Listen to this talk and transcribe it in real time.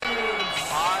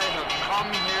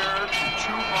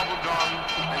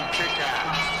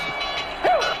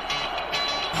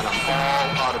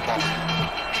body bump.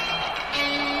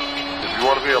 If you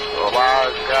want to be a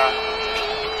wise guy,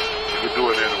 you can do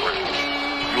it in the ring.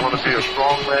 If you want to be a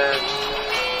strong man,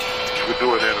 you can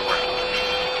do it in the ring.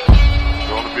 If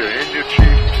you want to be an Indian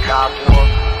chief, cowboy,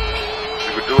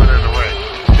 you can do it in the ring.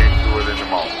 You can't do it in the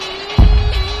mall.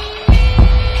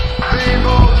 The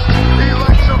most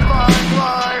electrifying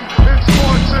line in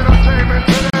sports entertainment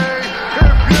today.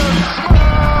 If you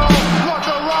smell what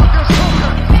the Rock is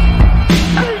cooking,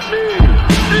 beat me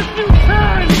if you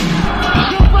can.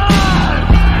 Survive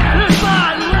if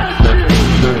I let you.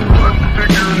 I'm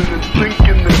figuring and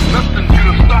thinking that nothing's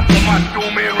gonna stop the Macho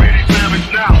Man Randy Savage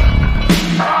now.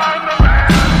 I'm the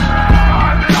man.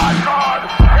 I'm the icon.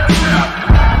 And yes,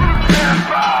 you can't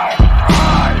bow.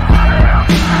 I am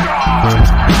God.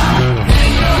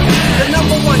 The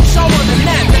number one show on the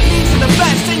net that leaves you the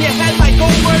best in your head like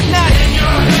Goldberg net.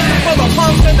 For the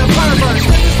punks and the perverts,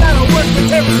 this is how it works with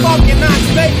Terry Funk and Knox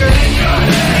Baker.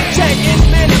 Check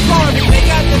Ishman and Barbie, they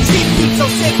got the cheap heat, so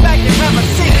sit back and have a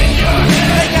seat.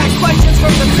 They got questions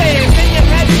from the fans, in your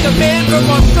head is the man from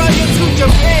Australia to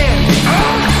Japan.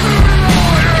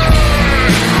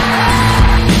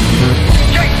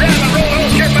 Shake down the road,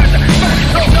 old shit, man. Back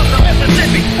throws up the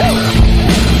Mississippi.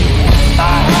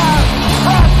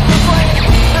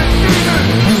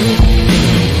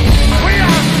 We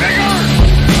are bigger,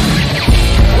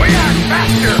 we are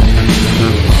faster,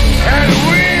 and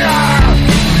we are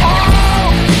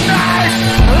all night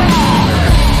long.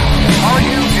 All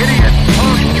you idiots,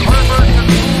 punks, perverts, and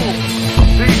fools,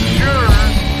 be sure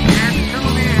and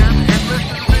tune in and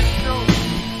listen to this show.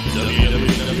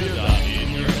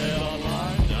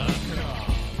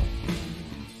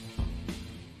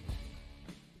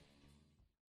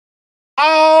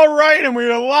 All right, and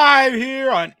we're live here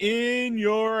on In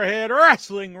Your Head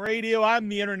Wrestling Radio. I'm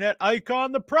the internet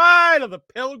icon, the pride of the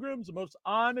Pilgrims, the most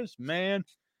honest man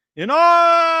in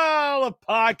all of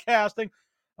podcasting,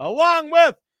 along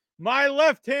with my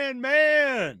left-hand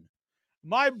man,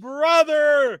 my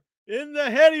brother in the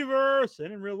Headyverse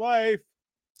and in real life,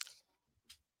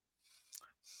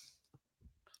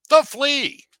 The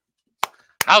Flea.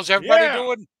 How's everybody Yeah.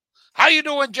 doing? How you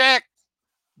doing, Jack?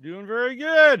 doing very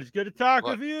good. It's good to talk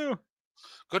What? with you.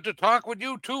 Good to talk with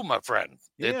you too, my friend.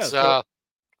 Yeah, It's so-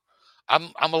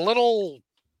 I'm a little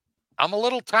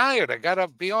tired. I gotta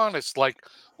be honest. Like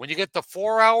when you get the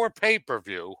 4-hour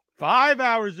pay-per-view, 5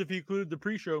 hours if you include the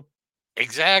pre-show.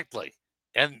 exactly,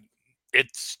 and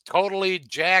it's totally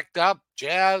jacked up,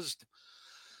 jazzed.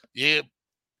 You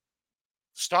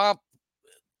stop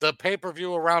the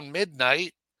pay-per-view around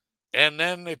midnight, and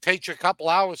then it takes you a couple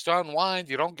hours to unwind.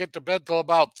 You don't get to bed till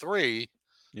about 3.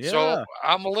 Yeah. So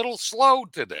I'm a little slow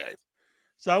today.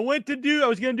 So I was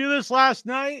going to do this last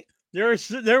night. There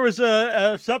was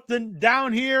a something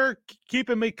down here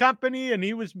keeping me company, and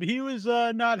he was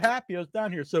not happy. I was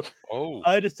down here, so Oh,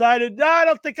 I decided, no, I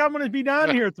don't think I'm going to be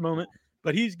down here at the moment.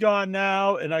 But he's gone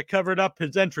now, and I covered up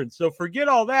his entrance. So forget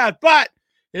all that. But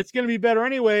it's going to be better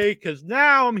anyway because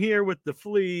now I'm here with the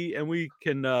Flea, and we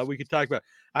can talk about.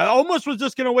 I almost was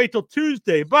just going to wait till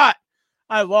Tuesday, but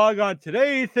I log on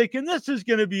today thinking this is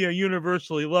going to be a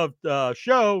universally loved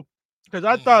show because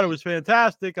I thought it was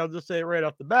fantastic. I'll just say it right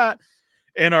off the bat.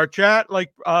 And our chat,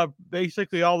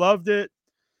 basically all loved it.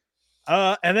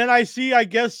 And then I see, I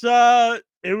guess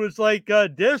it was like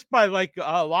dissed by like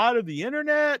a lot of the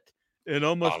internet and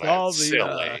almost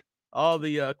silly. all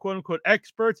the quote unquote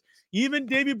experts. Even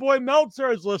Davey Boy Meltzer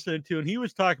I was listening to, and he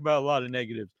was talking about a lot of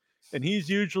negatives. And he's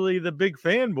usually the big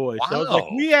fanboy. So I was like,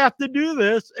 Wow. we have to do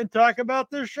this and talk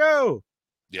about this show.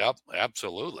 Yep,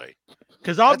 absolutely.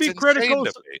 Because I'll That's be critical.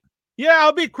 insane to me. Yeah,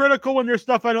 I'll be critical when there's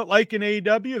stuff I don't like in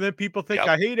AEW. Then people think Yep.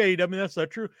 I hate AEW. That's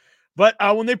not true. But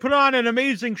when they put on an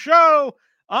amazing show,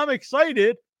 I'm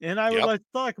excited, and I would Yep. like to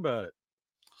talk about it.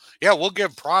 Yeah, we'll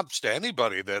give props to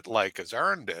anybody that has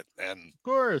earned it. And Of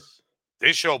course.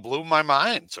 this show blew my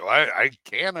mind. So I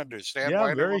can't understand Yeah,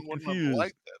 why I'm very anyone wouldn't have confused.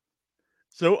 liked it.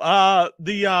 So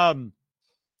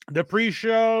the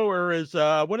pre-show, or is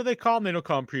what do they call them? They don't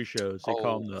call them pre-shows. They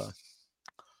call them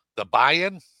The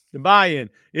buy-in. the buy-in.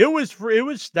 It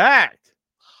was stacked.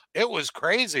 It was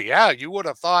crazy. Yeah, you would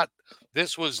have thought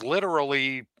this was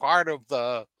literally part of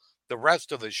the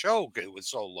rest of the show. It was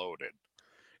so loaded.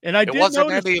 And I It did wasn't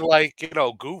notice, any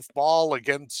goofball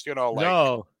against,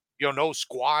 no. no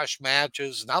squash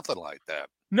matches, nothing like that.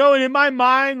 No, and in my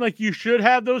mind, like you should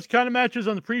have those kind of matches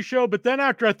on the pre-show. But then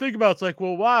after I think about it, it's like,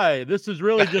 well, why? This is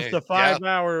really just a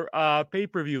 5-hour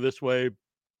pay-per-view this way.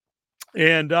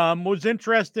 And was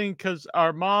interesting because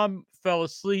our mom fell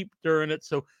asleep during it,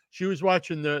 so she was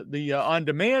watching the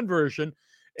on-demand version,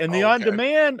 and the Okay.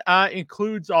 on-demand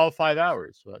includes all 5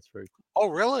 hours. So that's very cool. Oh,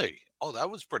 really? Oh, that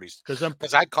was pretty. because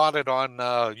Because I caught it on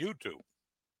YouTube.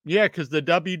 yeah, because the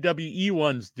WWE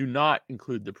ones do not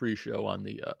include the pre-show on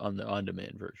the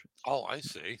on-demand version. Oh, I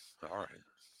see. All right.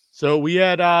 So we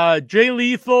had Jay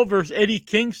Lethal versus Eddie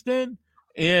Kingston,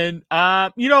 and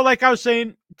like I was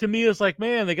saying, to me it's like,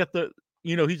 man, they got the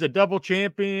he's a double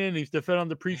champion, he's defending on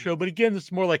the pre-show, but again,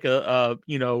 it's more like a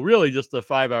really just a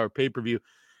 5-hour pay-per-view.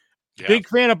 Yeah. Big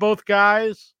fan of both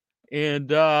guys, and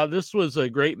this was a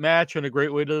great match and a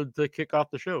great way to kick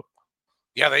off the show.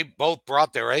 Yeah, they both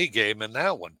brought their A game in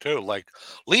that one too. Like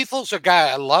Lethal's a guy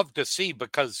I love to see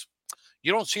because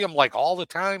you don't see him like all the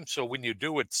time. So when you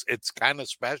do, it's kind of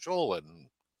special, and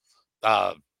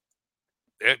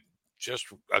it just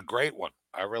a great one.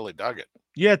 I really dug it.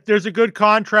 Yeah, there's a good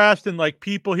contrast in like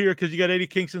people here because you got Eddie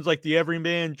Kingston's like the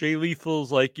everyman, Jay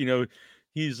Lethal's like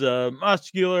he's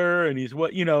muscular and he's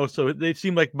so they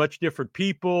seem like much different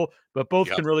people, but both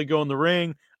Yep. can really go in the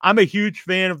ring. I'm a huge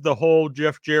fan of the whole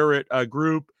Jeff Jarrett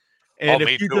group, and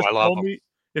Me too. I love him.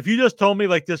 If you just told me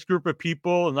like this group of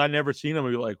people and I'd never seen them,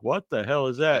 I'd be like, what the hell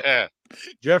is that? Yeah.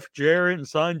 Jeff Jarrett and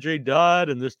Sanjay Dutt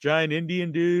and this giant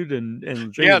Indian dude and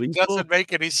Jay Yeah, it Lethal. doesn't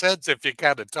make any sense if you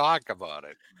kind of talk about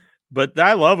it. But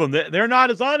I love them. They're not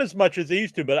as on as much as they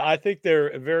used to, but I think they're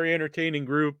a very entertaining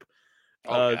group.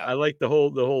 Oh, yeah. I like the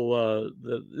whole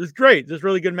it's great. This is a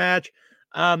really good match.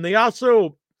 They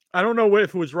also, I don't know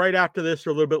if it was right after this or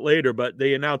a little bit later, but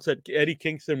they announced that Eddie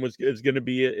Kingston is going to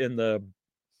be in the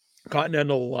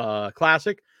Continental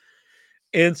Classic.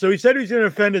 And so he said he's going to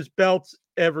defend his belts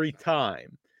every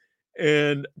time.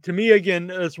 And to me,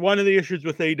 again, it's one of the issues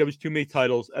with AEW's too many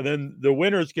titles. And then the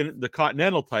winner's getting the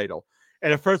Continental title.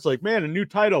 And at first, like, man, a new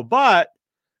title. But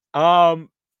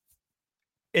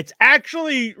it's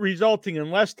actually resulting in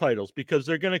less titles because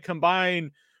they're going to combine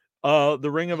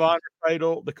the Ring of Honor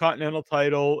title, the Continental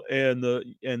title, and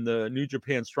the New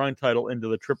Japan Strong title into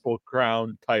the Triple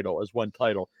Crown title as one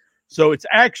title. So it's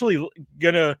actually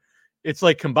it's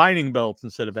like combining belts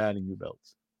instead of adding new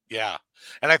belts. Yeah.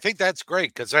 And I think that's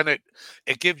great because then it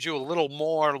gives you a little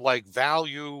more like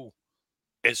value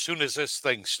as soon as this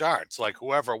thing starts. Like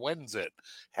whoever wins it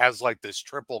has like this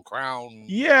Triple Crown.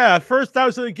 Yeah, at first I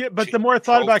was going to get, but the more I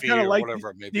thought about, kind of like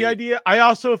the idea. I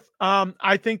also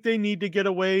I think they need to get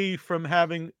away from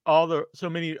having so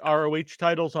many ROH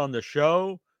titles on the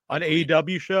show, on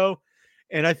AEW show.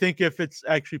 And I think if it's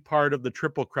actually part of the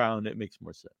Triple Crown, it makes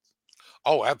more sense.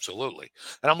 Oh, absolutely.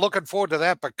 And I'm looking forward to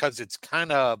that because it's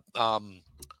kind of, I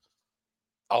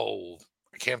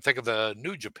can't think of the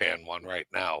New Japan one right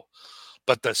now,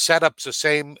 but the setup's the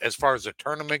same as far as the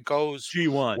tournament goes.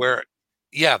 G1.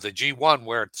 The G1,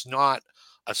 where it's not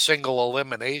a single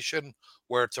elimination,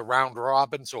 where it's a round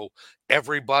robin. So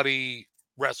everybody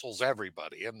wrestles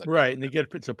everybody in the right, and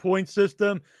it's a point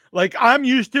system. Like I'm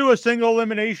used to a single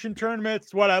elimination tournament.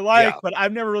 It's what I like, but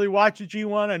I've never really watched a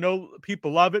G1. I know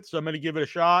people love it, so I'm going to give it a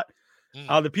shot.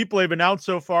 The people they've announced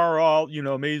so far are all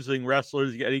amazing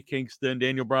wrestlers. You got Eddie Kingston,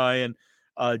 Daniel Bryan,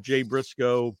 Jay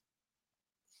Briscoe,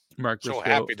 Mark Briscoe. So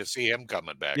happy to see him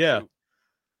coming back. Yeah, too.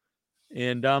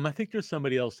 And I think there's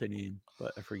somebody else they need,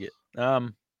 but I forget. I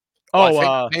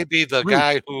think maybe the Rouge.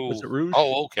 guy who Was it Rouge?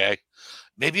 Oh, okay.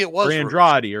 Maybe it was or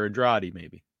Andrade,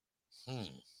 maybe.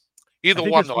 Either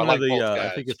one, though. I like both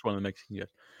guys. I think it's one of the Mexican guys.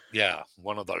 Yeah,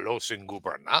 one of the Los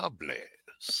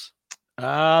Ingobernables.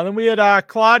 Then we had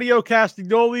Claudio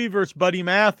Castagnoli versus Buddy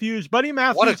Matthews. Buddy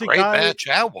Matthews, what a great match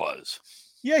that was.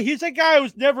 Yeah, he's a guy I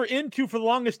was never into for the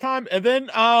longest time. And then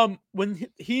when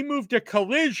he moved to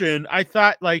Collision, I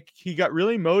thought like he got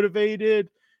really motivated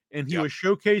and he was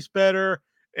showcased better.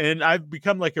 And I've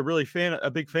become like a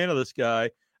big fan of this guy.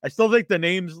 I still think the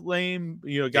name's lame,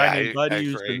 guy named Buddy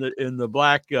who's in the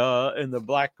black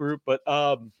group, but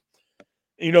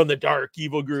in the dark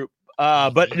evil group.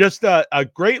 But just a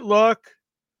great look,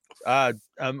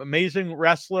 amazing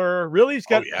wrestler. Really, he's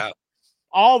got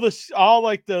all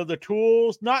like the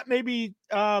tools. Not maybe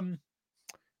work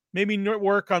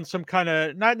on some kind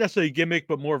of not necessarily gimmick,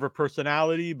 but more of a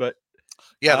personality. But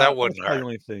that wouldn't hurt. The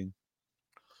only thing.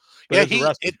 But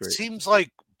it seems like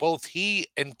both he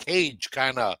and Cage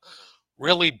kind of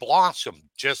really blossomed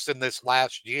just in this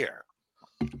last year.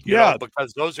 You know,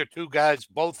 because those are two guys,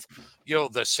 both,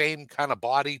 the same kind of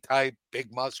body type,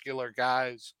 big muscular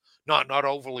guys, not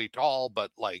overly tall, but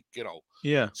like,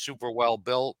 super well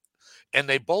built. And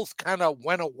they both kind of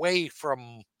went away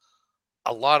from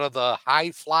a lot of the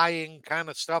high flying kind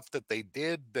of stuff that they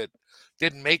did that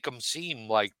didn't make them seem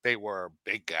like they were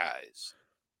big guys.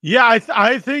 Yeah,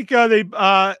 I think they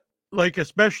like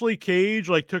especially Cage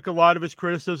took a lot of his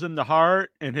criticism to heart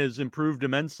and has improved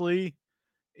immensely.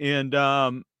 And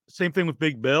Same thing with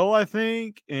Big Bill, I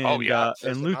think, and yeah,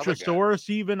 and there's another guy. Luchasaurus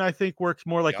even I think works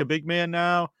more like a Yep. big man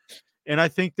now. And I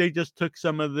think they just took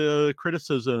some of the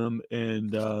criticism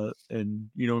and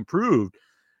improved.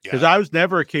 Because Yeah. I was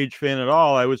never a Cage fan at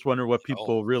all. I always wondered what Oh,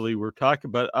 people really were talking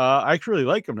about. I actually really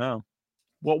like him now.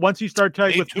 Well, once you start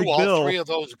tagging me with too. Big All Bill, three of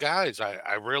those guys,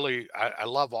 I really I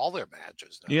love all their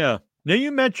matches now. yeah. Now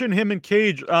you mentioned him and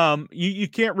Cage. You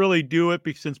can't really do it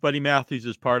because since Buddy Matthews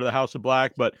is part of the House of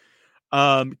Black, but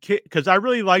because I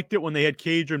really liked it when they had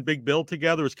Cage and Big Bill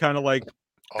together. It's kind of like Oh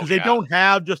because they yeah. don't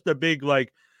have just a big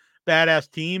like badass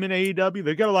team in AEW.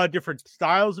 They've got a lot of different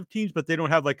styles of teams, but they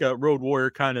don't have like a Road Warrior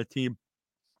kind of team.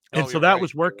 And Oh, so you're that right.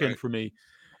 was You're working right. for me.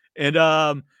 And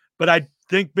but I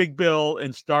think Big Bill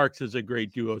and Starks is a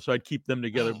great duo, so I'd keep them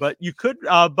together. But you could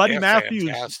Buddy They're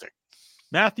fantastic.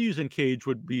 Matthews and Cage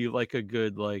would be like a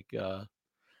good like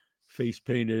face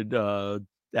painted ass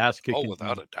Oh, kicking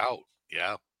without team. a doubt.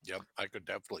 Yeah. Yep. I could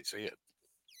definitely see it.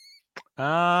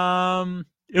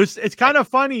 It's kind of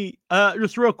funny.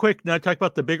 Just real quick, now talk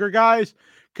about the bigger guys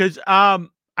because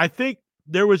I think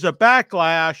there was a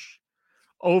backlash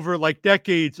over like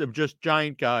decades of just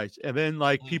giant guys, and then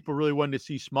like Mm. people really wanted to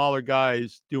see smaller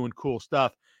guys doing cool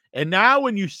stuff. And now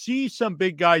when you see some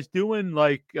big guys doing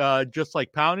like just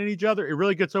like pounding each other, it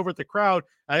really gets over at the crowd.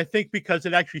 And I think because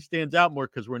it actually stands out more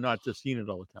because we're not just seeing it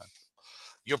all the time.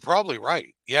 You're probably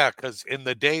right. Yeah, because in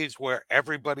the days where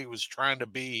everybody was trying to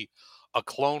be a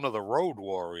clone of the Road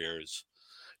Warriors,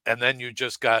 and then you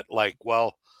just got like,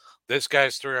 well, this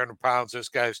guy's 300 pounds, this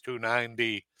guy's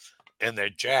 290, and they're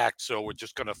jacked, so we're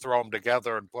just going to throw them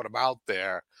together and put them out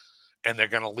there, and they're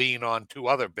going to lean on two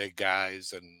other big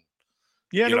guys, and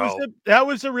Yeah, and you know, that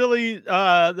was a really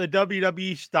the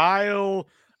WWE style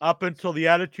up until the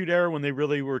Attitude Era when they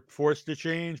really were forced to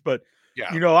change. But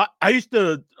yeah, I used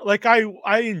to like I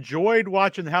enjoyed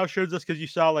watching the house shows just because you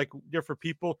saw like different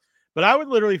people. But I would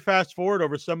literally fast forward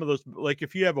over some of those, like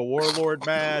if you have a Warlord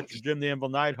match, a Jim the Anvil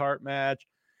Neidhart match,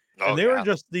 and oh they were yeah,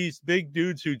 just these big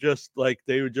dudes who just like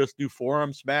they would just do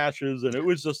forearm smashes, and it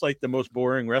was just like the most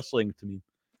boring wrestling to me.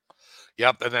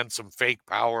 yep, and then some fake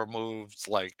power moves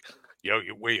like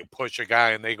where you push a guy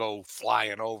and they go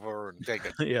flying over and take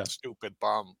a Yeah. stupid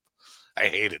bump. I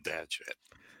hated that shit.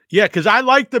 Yeah, because I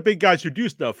like the big guys who do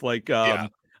stuff like Yeah,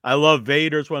 I love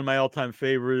Vader's one of my all-time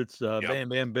favorites, yep, Bam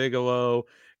Bam Bigelow,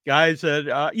 guys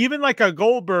that even like a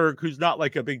Goldberg who's not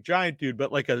like a big giant dude,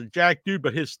 but like a jack dude,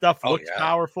 but his stuff oh looks yeah,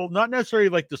 powerful. Not necessarily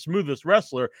like the smoothest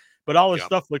wrestler, but all his yep,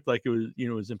 stuff looked like it was,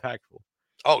 was impactful.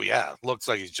 oh yeah. Looks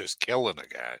like he's just killing a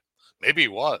guy. Maybe he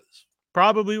was.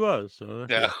 Probably was. So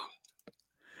yeah. Yeah.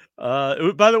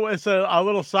 By the way, so a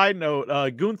little side note,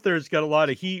 Gunther's got a lot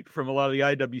of heat from a lot of the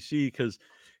IWC because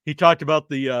he talked about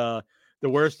the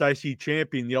worst IC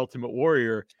champion, the Ultimate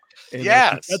Warrior, and like he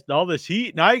got Yes. all this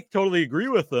heat, and I totally agree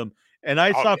with him. And I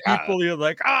Oh saw yeah. people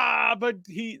like, but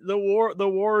the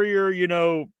Warrior,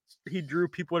 he drew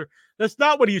people. That's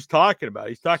not what he's talking about.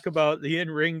 He's talking about the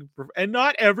in-ring, and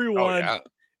not Oh everyone yeah.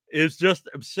 is just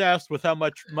obsessed with how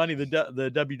much money the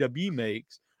WWE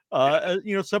makes.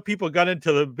 Yeah. Some people got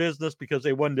into the business because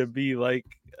they wanted to be like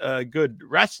a good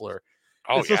wrestler.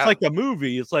 Oh It's just yeah. like a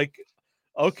movie. It's like,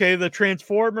 okay, the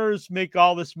Transformers make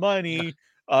all this money.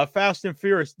 Fast and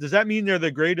Furious. Does that mean they're the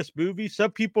greatest movie?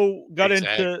 Some people got into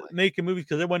Exactly. making movies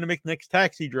because they wanted to make the next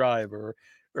Taxi Driver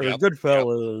or Yep. Yep.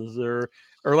 Goodfellas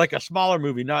or like a smaller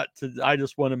movie. Not to. I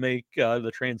just want to make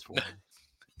the Transformers.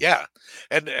 Yeah.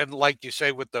 And like you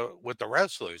say with the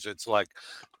wrestlers, it's like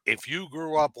if you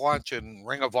grew up watching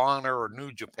Ring of Honor or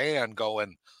New Japan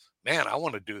going, man, I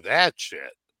want to do that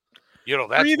shit. Or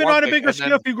That's even one on a thing. bigger And scale,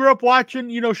 then if you grew up watching,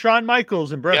 Shawn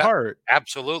Michaels and Bret yeah, Hart.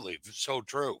 absolutely. So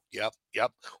true. Yep.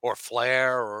 Yep. Or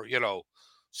Flair or,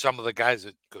 some of the guys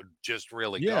that could just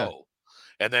really Yeah. go.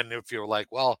 And then if you're like,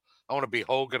 well, I want to be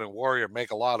Hogan and Warrior,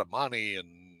 make a lot of money and,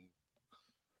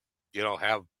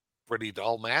 have pretty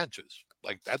dull matches.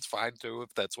 Like that's fine too,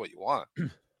 if that's what you want.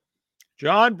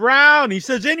 John Brown, he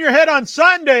says, in your head on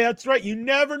Sunday. That's right. You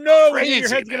never know when in your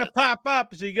head's going Craziness. to pop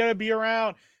up. So you got to be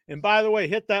around. And by the way,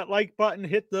 hit that like button,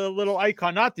 hit the little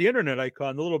icon, not the internet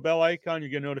icon, the little bell icon. You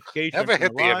get a notification. Never from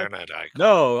hit the live. internet icon.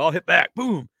 No, I'll hit back.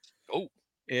 Boom. Oh,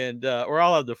 And, or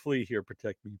I'll have the Flea here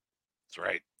protect me. that's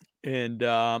right. And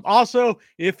also,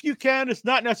 if you can, it's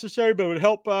not necessary, but it would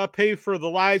help pay for the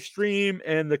live stream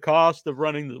and the cost of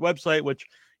running the website, which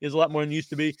is a lot more than it used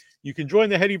to be. You can join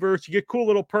the Headyverse. You get cool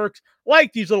little perks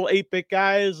like these little 8-bit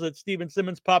guys that Steven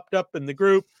Simmons popped up in the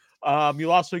group.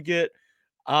 You'll also get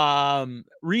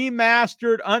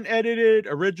remastered, unedited,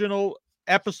 original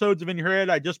episodes of In Your Head.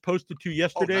 I just posted 2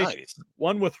 yesterday. Oh, nice.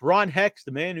 One with Ron Hex,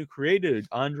 the man who created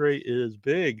Andre is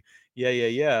Big. Yeah.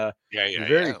 Yeah.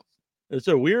 Very It's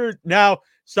a weird. Now,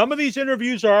 some of these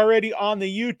interviews are already on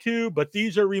the YouTube, but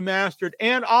these are remastered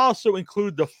and also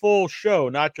include the full show,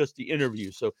 not just the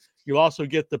interview. So you'll also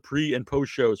get the pre and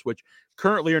post shows, which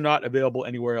currently are not available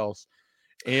anywhere else.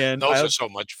 And Those are so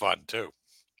much fun too.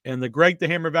 And the Greg the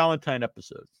Hammer Valentine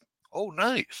episode. Oh,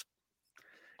 nice.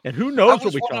 And who That knows what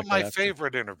was we one talked of my about.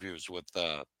 favorite interviews with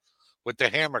the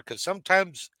Hammer, because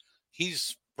sometimes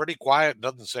he's pretty quiet,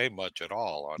 doesn't say much at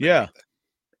all on anything.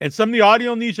 And some of the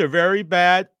audio in these are very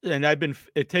bad, and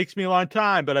it takes me a long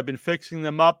time, but I've been fixing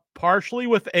them up partially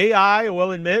with AI, I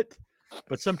will admit,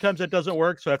 but sometimes that doesn't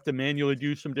work, so I have to manually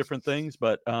do some different things,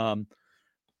 but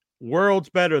worlds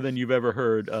better than you've ever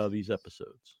heard these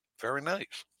episodes. Very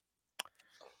nice.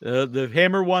 The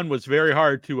Hammer one was very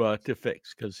hard to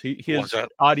fix because his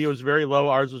audio is very low,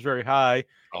 ours was very high,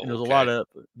 and there's a lot of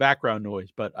background noise,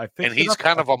 but I fixed it. And he's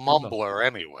kind of a mumbler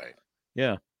anyway.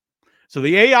 Yeah. So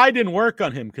the AI didn't work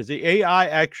on him because the AI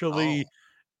actually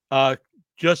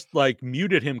just like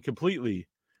muted him completely.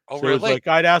 Oh, so really? It was like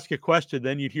I'd ask a question,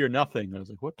 then you'd hear nothing. I was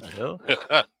like, what the hell?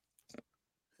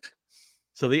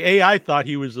 So the AI thought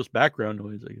he was just background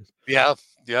noise, I guess.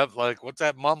 Yeah. Like, what's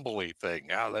that mumbly thing?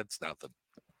 Oh, that's nothing.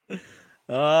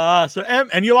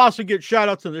 And you'll also get shout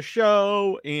outs on the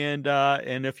show, and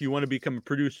if you want to become a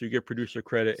producer, you get producer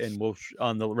credit, and we'll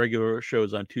on the regular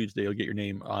shows on Tuesday, you'll get your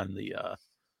name on the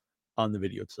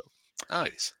video itself.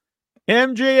 Nice.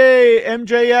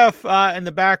 MJF in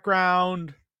the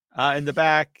background, in the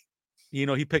back,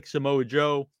 he picks Samoa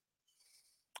Joe,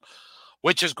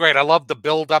 which is great. I love the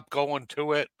build up going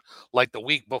to it, like the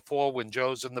week before when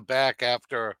Joe's in the back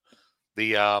after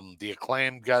the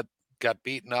Acclaim got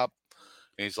beaten up,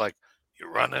 and he's like,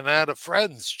 "You're running out of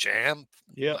friends, champ."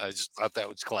 Yeah, I just thought that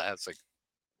was classic.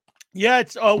 Yeah,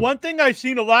 it's one thing I've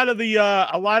seen a lot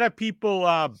of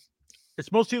people.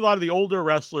 It's mostly a lot of the older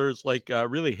wrestlers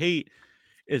really hate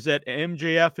is that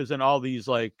MJF is in all these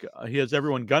he has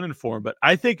everyone gunning for him, but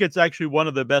I think it's actually one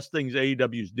of the best things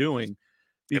AEW is doing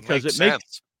because it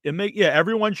makes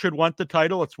everyone should want the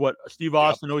title. It's what Steve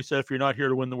Austin always said: if you're not here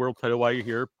to win the world title, why are you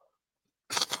here?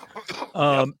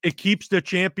 It keeps the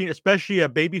champion, especially a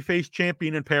babyface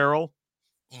champion, in peril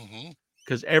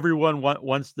because everyone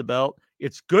wants the belt.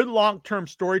 It's good long-term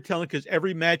storytelling because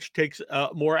every match takes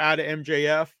more out of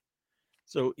MJF.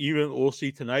 So even we'll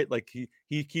see tonight,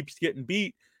 he keeps getting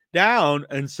beat down,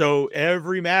 and so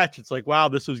every match it's like, wow,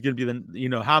 this was going to be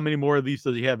how many more of these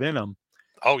does he have in him?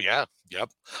 Oh yeah, yep.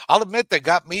 I'll admit they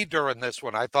got me during this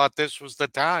one. I thought this was the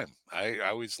time.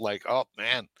 I was like, oh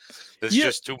man, there's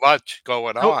just too much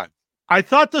going on. I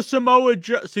thought the Samoa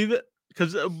Joe,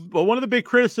 because one of the big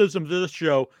criticisms of this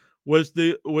show was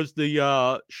the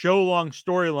show long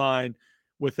storyline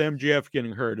with MJF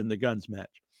getting hurt in the Guns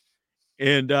match,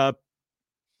 and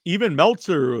even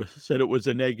Meltzer said it was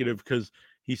a negative because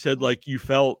he said you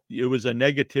felt it was a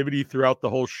negativity throughout the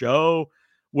whole show,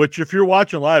 which if you're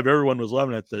watching live, everyone was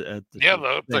loving it.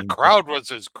 The crowd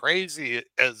was as crazy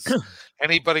as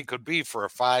anybody could be for a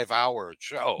 5-hour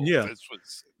show. Yeah. This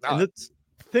was nuts. And the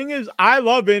thing is, I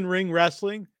love in-ring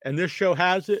wrestling, and this show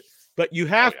has it, but you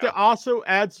have to also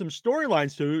add some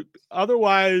storylines to it.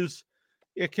 Otherwise,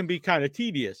 it can be kind of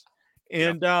tedious.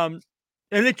 And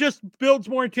it just builds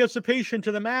more anticipation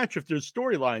to the match if there's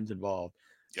storylines involved.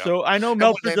 Yep. So I know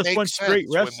Meltzer just wants great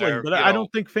wrestling, but I don't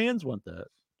think fans want that.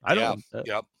 I don't want that.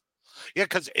 Yep. Yeah,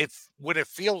 because when it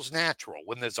feels natural,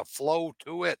 when there's a flow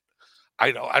to it,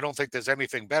 I don't think there's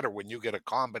anything better when you get a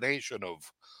combination of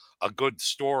a good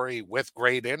story with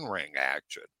great in-ring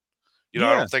action. I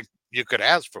don't think you could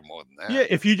ask for more than that. Yeah,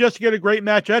 if you just get a great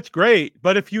match, that's great.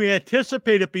 But if you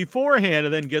anticipate it beforehand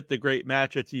and then get the great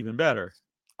match, it's even better.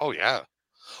 Oh yeah.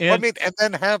 And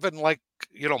then having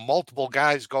multiple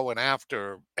guys going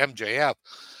after MJF.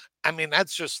 I mean,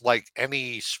 that's just like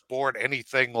any sport,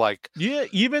 anything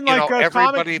even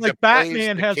everybody comics,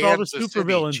 Batman has all the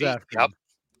supervillains after him.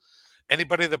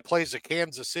 Anybody that plays the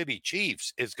Kansas City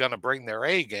Chiefs is going to bring their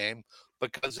A game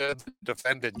because they're the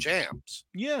defending champs.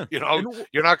 Yeah,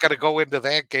 you're not going to go into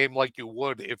that game like you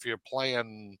would if you're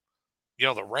playing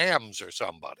the Rams or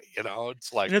somebody,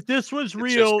 it's like, and if this was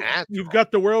real, you've got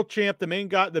the world champ, the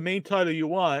main title you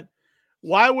want.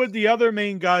 Why would the other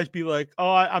main guys be like,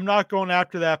 oh, I'm not going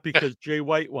after that because Jay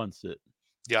White wants it?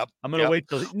 Yep. I'm going to wait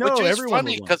till Which is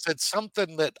funny because it's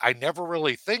something that I never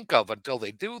really think of until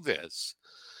they do this.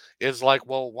 Is like,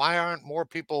 well, why aren't more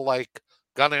people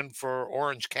gunning for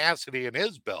Orange Cassidy and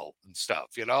his belt and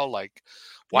stuff?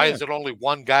 Why is it only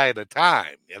one guy at a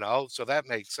time? So that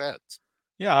makes sense.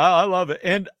 Yeah, I love it.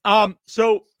 And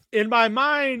so in my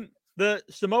mind, the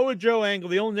Samoa Joe angle,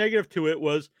 the only negative to it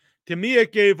was, to me,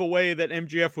 it gave away that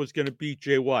MJF was going to beat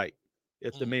Jay White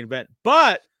at the main event.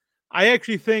 But I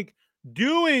actually think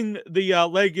doing the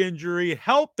leg injury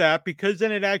helped that, because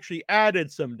then it actually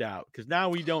added some doubt, because now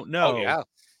we don't Oh know yeah.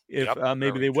 if Yep.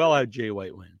 maybe Very they will true. have Jay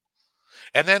White win.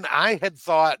 And then I had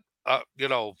thought,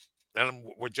 and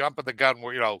we're jumping the gun,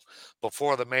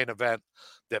 before the main event,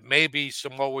 that maybe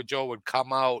Samoa Joe would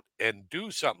come out and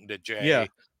do something to Yeah. Jay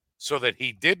so that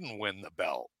he didn't win the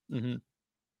belt. Mm-hmm.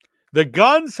 The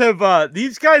Guns have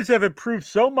these guys have improved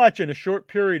so much in a short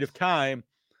period of time.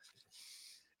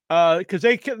 Because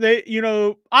they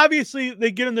obviously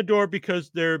they get in the door because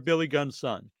they're Billy Gunn's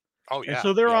son, Oh and yeah.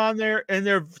 so they're Yep. on there and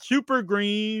they're super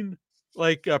green,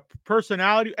 like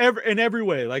personality, in every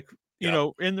way. Like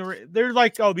Yep. they're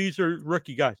like, oh, these are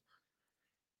rookie guys.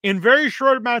 In very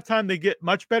short amount of time, they get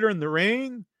much better in the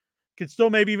ring. Can still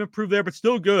maybe even improve there, but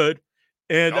still good,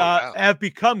 and Oh yeah. have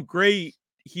become great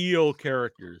heel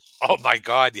characters. Oh my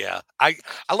God, yeah. I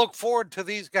look forward to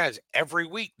these guys every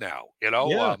week now.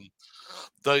 Yeah.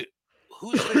 The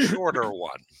who's the shorter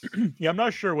one? Yeah, I'm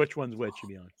not sure which one's which, to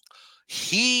be honest.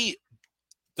 He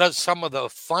does some of the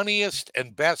funniest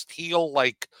and best heel,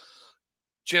 like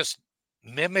just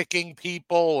mimicking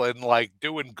people and like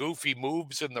doing goofy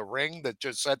moves in the ring that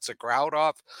just sets the crowd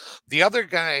off. The other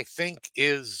guy I think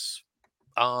is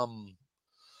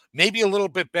maybe a little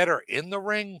bit better in the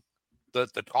ring, the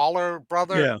taller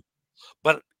brother, Yeah.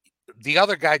 but the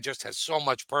other guy just has so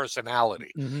much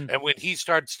personality. Hmm. And when he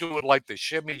starts doing like the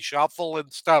shimmy shuffle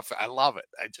and stuff, I love it.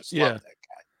 I just love Yeah. that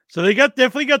guy. So they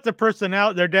definitely got the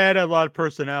personality. Their dad had a lot of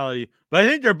personality, but I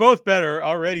think they're both better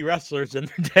already wrestlers than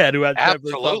their dad, who I never thought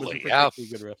was a Absolutely. Yeah.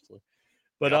 particularly good wrestler.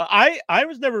 But Yep. I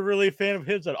was never really a fan of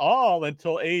his at all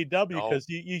until AEW, No. because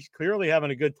he's clearly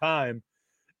having a good time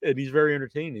and he's very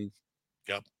entertaining.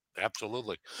 Yep.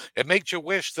 Absolutely. It makes you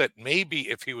wish that maybe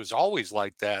if he was always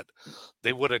like that,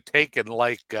 they would have taken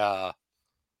like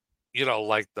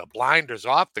like the blinders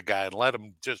off the guy and let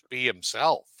him just be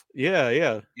himself. Yeah,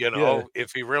 yeah.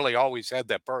 If he really always had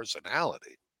that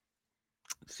personality.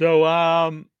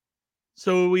 So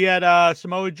we had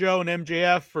Samoa Joe and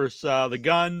MJF versus the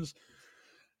Guns.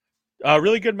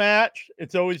 Really good match.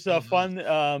 It's always Mhm.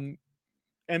 fun.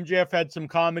 MJF had some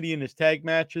comedy in his tag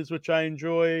matches, which I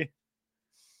enjoy.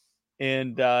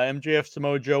 And MJF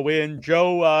Samoa Joe win.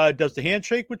 Joe does the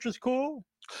handshake, which was cool.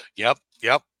 Yep.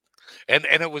 Yep. And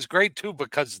it was great too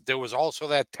because there was also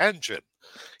that tension.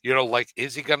 Like,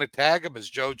 is he going to tag him? Is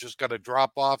Joe just going to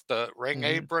drop off the ring Mhm.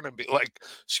 apron and be like,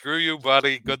 "Screw you,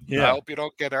 buddy. Good. I Yeah. hope you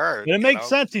don't get hurt." And it makes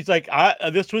sense. He's like,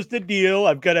 this was the deal.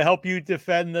 I've got to help you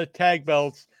defend the tag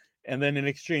belts. And then in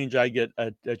exchange, I get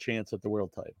a chance at the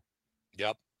world title.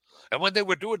 Yep. And when they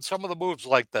were doing some of the moves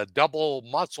like the double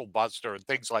muscle buster and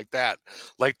things like that,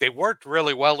 like they worked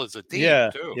really well as a team Yeah,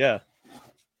 too. yeah.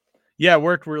 Yeah, it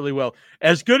worked really well.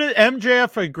 As good as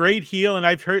MJF, a great heel, and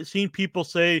I've seen people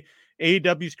say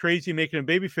AEW's crazy making a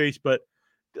babyface, but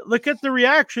look at the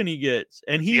reaction he gets.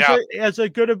 And he's Yeah. as a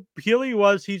good a heel he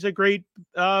was, he's a great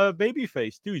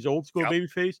babyface too. He's old school Yep.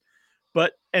 babyface,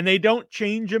 and they don't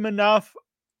change him enough.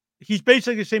 He's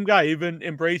basically the same guy, even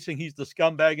embracing he's the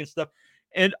scumbag and stuff.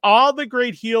 And all the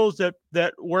great heels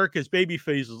that work as baby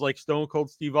faces, like Stone Cold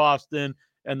Steve Austin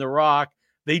and The Rock,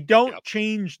 they don't Yep.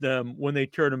 change them when they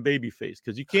turn them babyface,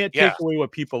 because you can't Yeah. take away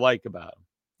what people like about them.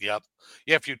 Yep.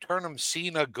 Yeah. If you turn him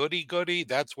Cena goody,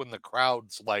 that's when the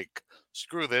crowd's like,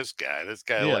 "Screw this guy. This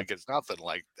guy Yeah. like it's nothing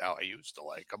like how I used to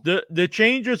like him." The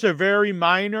changes are very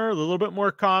minor, a little bit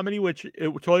more comedy, which it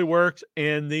totally works.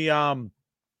 And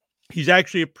he's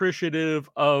actually appreciative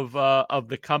of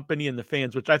the company and the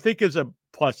fans, which I think is a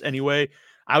plus anyway.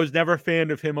 I was never a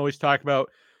fan of him always talking about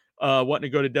wanting to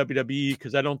go to WWE,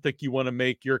 because I don't think you want to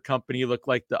make your company look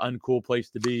like the uncool place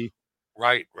to be.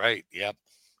 Right. Yep.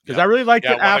 Because I really liked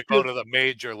Yeah. I it want to after. go to the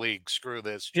major league. Screw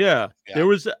this Yeah, job. Yeah. there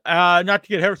was not to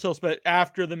get hair sales, but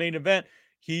after the main event,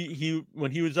 he when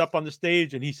he was up on the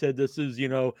stage and he said, "This is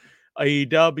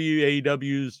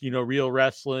AEW's real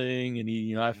wrestling," and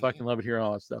I Mhm. fucking love it here and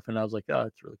all that stuff. And I was like, oh,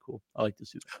 that's really cool. I like to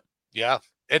see that. Yeah.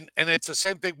 And it's the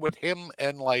same thing with him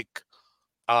and like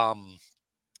um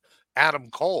Adam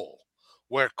Cole,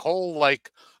 where Cole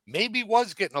like maybe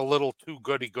was getting a little too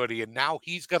goody, and now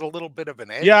he's got a little bit of an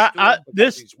Yeah, edge to him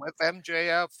because he's with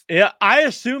MJF. Yeah, I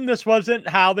assume this wasn't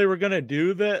how they were going to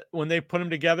do that when they put them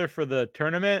together for the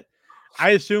tournament.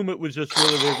 I assume it was just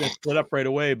really they were going to split up right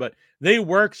away, but they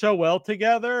work so well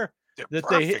together They're that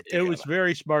perfect it was together.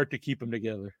 very smart to keep them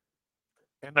together.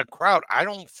 And the crowd, I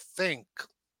don't think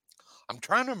I'm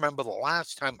trying to remember the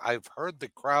last time I've heard the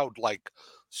crowd like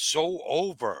so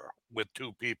over with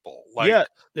two people. Yeah, Like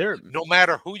they're no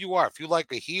matter who you are, if you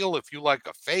like a heel, if you like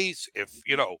a face, if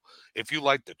you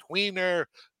like the tweener,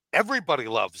 everybody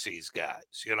loves these guys.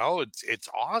 It's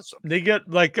awesome. They get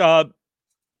like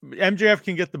MJF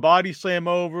can get the body slam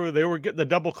over. They were getting the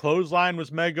double clothesline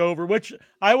was mega over, which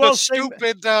I The will say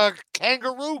stupid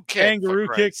kangaroo kick, kangaroo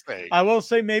for kick. Christ's sake. I will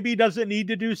say maybe he doesn't need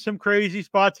to do some crazy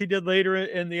spots he did later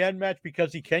in the end match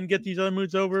because he can get these other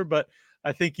moves over. But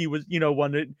I think he was,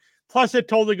 wanted. Plus, it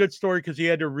told a good story because he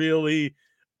had to really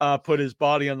put his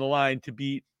body on the line to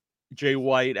beat Jay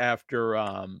White after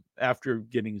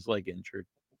getting his leg injured.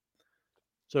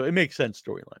 So it makes sense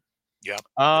storyline. Yep.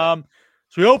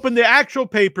 So we opened the actual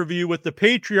pay-per-view with the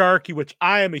Patriarchy, which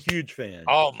I am a huge fan.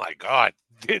 Oh my God.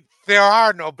 There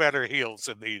are no better heels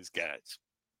than these guys.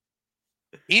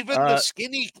 Even the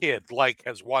skinny kid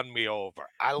has won me over.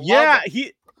 I love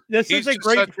him. This He's is a just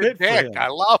great such fit a dick. for him. I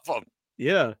love him.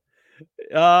 Yeah.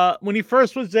 When he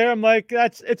first was there, I'm like,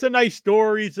 it's a nice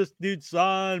story. He's this dude's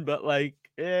son, but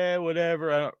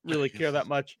whatever. I don't really care that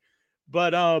much.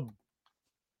 But I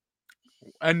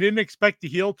didn't expect the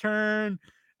heel turn,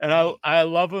 and I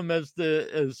love him as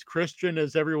Christian,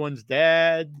 as everyone's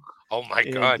dad. Oh my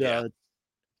God, yeah.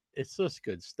 It's just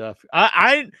good stuff.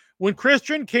 When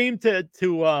Christian came to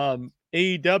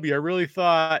AEW, I really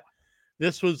thought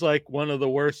this was like one of the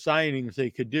worst signings they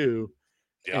could do.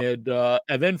 Yep.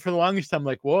 And then for the longest time, I'm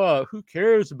like, whoa, who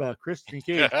cares about Christian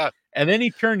Cage? And then he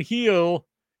turned heel,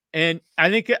 and I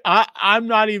think I'm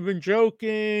not even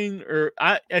joking,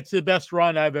 it's the best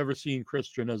run I've ever seen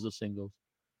Christian as a singles.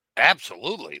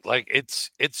 Absolutely. It's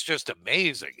just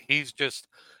amazing. He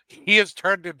has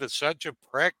turned into such a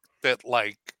prick that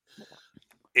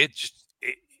it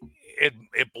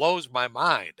blows my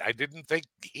mind. I didn't think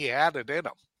he had it in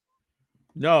him.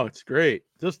 No, it's great.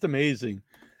 Just amazing.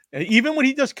 And even when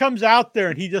he just comes out there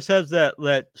and he just has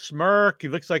that smirk, he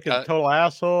looks like a total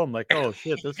asshole. I'm like, oh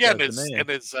shit, this guy's the man. And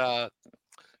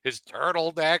his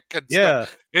turtleneck and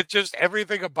stuff. It's just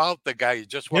everything about the guy. You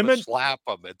just want to slap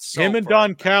him. It's so him and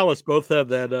Don Callis both have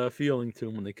that feeling to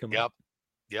him when they come out.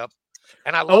 Yep.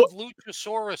 And I love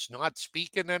Luchasaurus not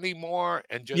speaking anymore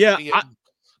and just being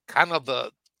kind of the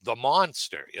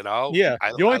monster, Yeah.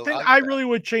 The only thing I really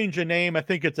would change the name. I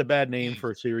think it's a bad name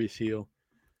for a series heel.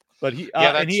 But he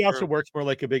also works more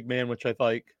like a big man, which I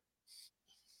like.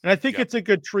 And I think it's a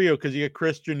good trio because you get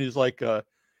Christian, who's like the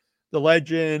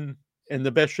legend and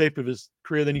the best shape of his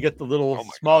career. Then you get the little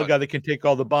small guy that can take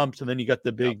all the bumps, and then you got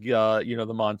the big,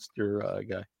 the monster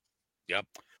guy. Yep.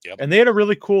 And they had a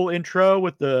really cool intro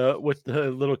with the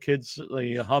little kids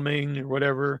humming or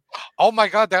whatever. Oh my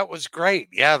God, that was great!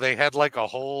 Yeah, they had like a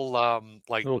whole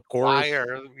little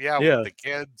choir, with the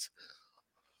kids.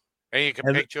 And you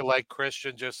can picture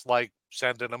Christian just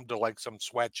sending them to some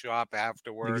sweatshop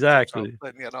afterwards. Exactly.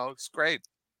 It's great.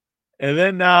 And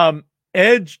then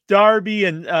Edge, Darby,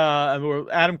 and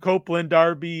Adam Copeland,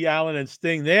 Darby, Allin, and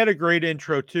Sting. They had a great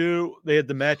intro too. They had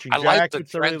the matching jackets. I like the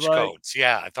trench coats.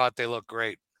 Yeah, I thought they looked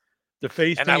great. The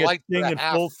face and thing, I like Sting the in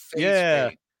half full. Face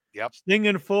paint. Yep. Sting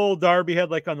in full. Darby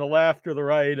had on the left or the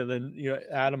right, and then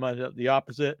Adam on the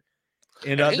opposite.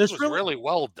 And this was really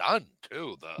well done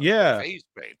too. The face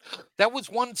paint. That was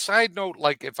one side note.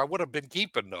 If I would have been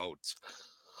keeping notes,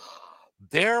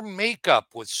 their makeup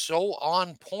was so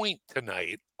on point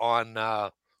tonight on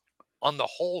the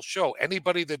whole show.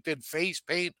 Anybody that did face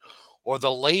paint, or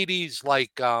the ladies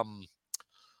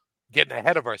getting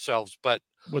ahead of ourselves, but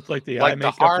with the eye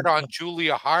makeup, the heart on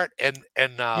Julia Hart and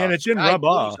and it didn't rub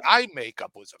off. Eye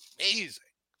makeup was amazing.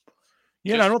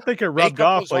 Yeah, I don't think it rubbed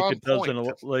off like it does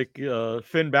in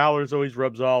Finn Balor's always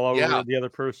rubs all over the other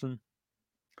person.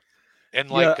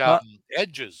 And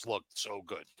Edges looked so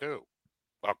good too.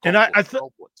 And I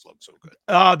thought looked so good.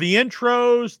 The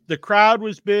intros, the crowd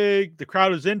was big. The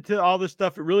crowd was into all this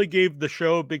stuff. It really gave the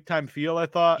show a big time feel, I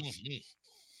thought. Mm-hmm.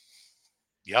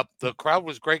 Yep, the crowd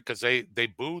was great because they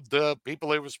booed the people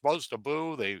they were supposed to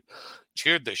boo. They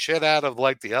cheered the shit out of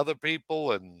the other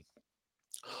people, and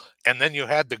then you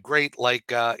had the great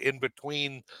in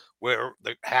between where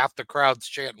half the crowd's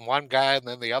chanting one guy and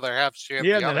then the other half's chanting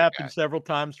the other guy. Yeah, that happened several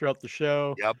times throughout the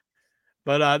show. Yep.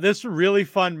 But this is a really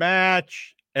fun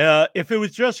match. If it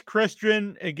was just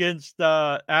Christian against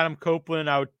Adam Copeland,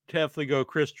 I would definitely go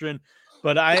Christian.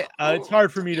 But it's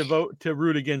hard for me to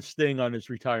root against Sting on his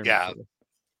retirement. Yeah,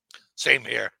 same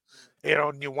here.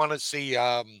 And you want to see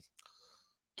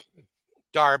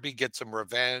Darby get some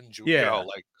revenge.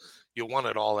 You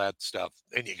wanted all that stuff,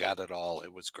 and you got it all.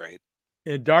 It was great.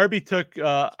 And Darby took.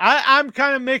 I'm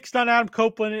kind of mixed on Adam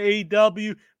Copeland at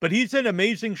AEW, but he's in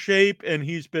amazing shape, and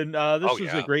he's been. This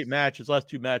was a great match. His last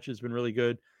two matches have been really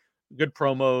good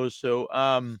promos. So,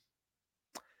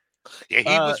 he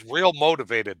was real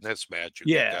motivated in this match.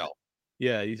 You can tell.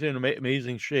 Yeah, he's in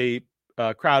amazing shape.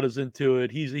 Crowd is into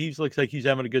it. He's looks like he's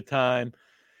having a good time.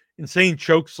 Insane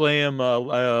choke slam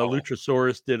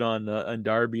Luchasaurus did on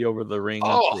Darby over the ring into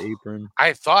Oh, the apron.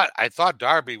 I thought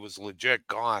Darby was legit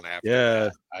gone after Yeah,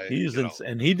 that. he's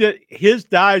and he did his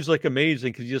dives like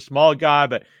amazing because he's a small guy,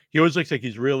 but he always looks like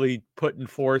he's really putting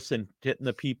force and hitting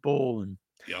the people. And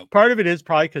Yep. part of it is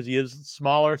probably because he is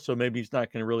smaller, so maybe he's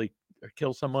not going to really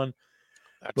kill someone.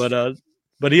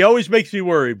 But he always makes me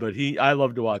worry. But I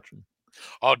love to watch him.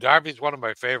 Oh, Darby's one of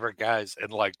my favorite guys,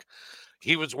 and like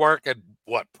he was working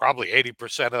probably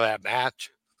 80% of that match.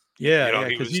 Yeah, he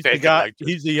because was he's the taking guy. like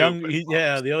He's the young.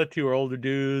 The other two are older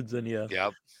dudes, and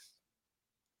Yep.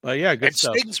 But yeah, good And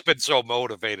stuff. Sting's been so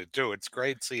motivated too. It's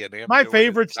great seeing him. My doing his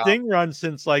favorite stuff. Sting run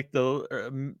since like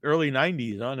the early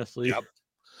 '90s, honestly. Yep.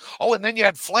 Oh, and then you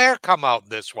had Flair come out in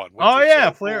this one. Which Oh was yeah,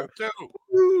 so Flair cool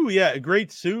too. Ooh, yeah, a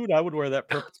great suit. I would wear that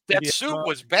purple. That suit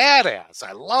was badass.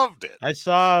 I loved it.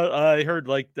 I heard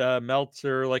like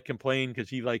Meltzer like complain because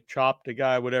he like chopped a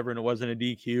guy, whatever, and it wasn't a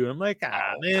DQ. I'm like,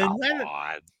 man, come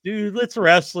on. dude, it's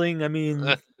wrestling. I mean,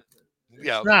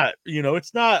 Yeah. it's not,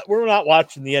 it's not. We're not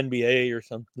watching the NBA or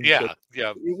something. Yeah,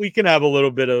 yeah. We can have a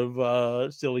little bit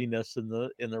of silliness in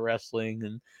the wrestling.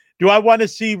 And do I want to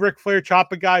see Ric Flair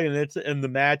chop a guy and the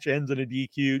match ends in a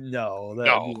DQ? No,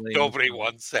 Nobody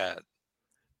wants that.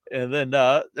 And then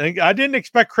I didn't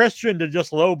expect Christian to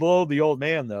just low blow the old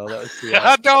man though. That was too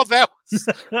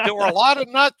No, there were a lot of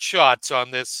nut shots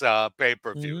on this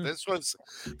pay-per-view.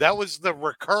 Mm-hmm. That was the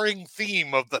recurring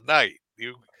theme of the night.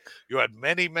 You had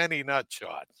many nut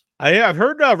shots. I've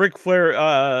heard Ric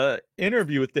Flair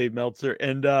interview with Dave Meltzer,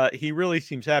 and he really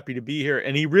seems happy to be here.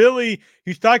 And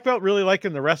he's talked about really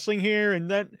liking the wrestling here.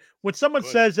 And then when someone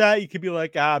says that, you could be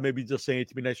like, maybe just saying it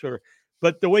to be nice, whatever.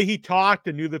 But the way he talked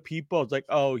and knew the people, it's like,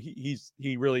 oh, he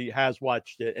really has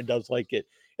watched it and does like it.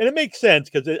 And it makes sense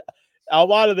because a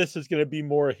lot of this is going to be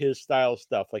more his style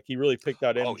stuff. Like he really picked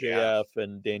out MJF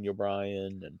and Daniel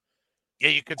Bryan. And yeah,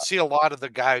 you could see a lot of the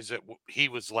guys that he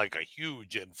was like a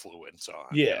huge influence on.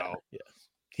 Yeah.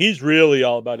 He's really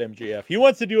all about MJF. He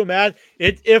wants to do a match.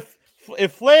 If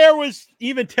Flair was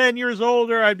even 10 years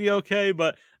older, I'd be okay.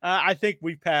 But I think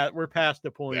we're past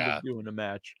the point of doing a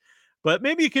match. But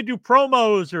maybe you could do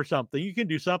promos or something. You can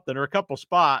do something or a couple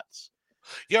spots.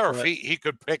 Yeah, or if he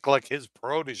could pick like his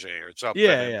protege or something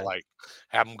and like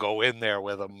have him go in there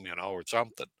with him, or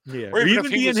something. Yeah. Or even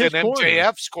if he was in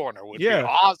MJF's corner would be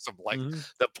awesome. Like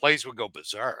the place would go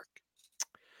berserk.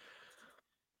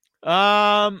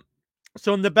 So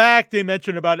in the back they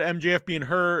mentioned about MJF being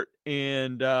hurt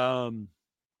and there's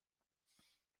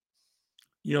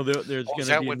going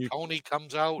to be when Tony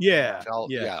comes out. Yeah.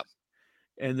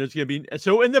 And there's going to be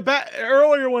so in the back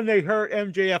earlier when they hurt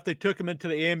MJF, they took him into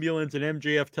the ambulance, and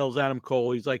MJF tells Adam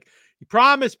Cole, he's like, "You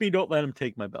promised me, don't let him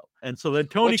take my belt." And so then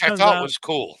Tony Which comes I thought out. Was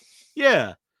cool.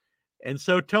 Yeah. And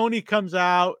so Tony comes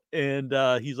out and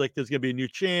he's like, "There's going to be a new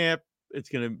champ. It's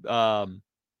going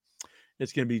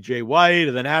to be Jay White."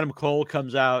 And then Adam Cole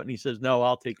comes out and he says, "No,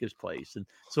 I'll take his place." And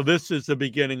so this is the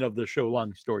beginning of the show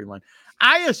long storyline.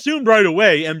 I assumed right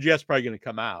away MJF's probably going to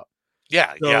come out.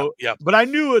 Yeah. But I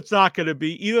knew it's not going to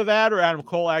be either that or Adam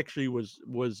Cole actually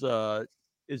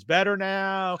is better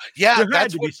now. Yeah,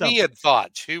 that's what he had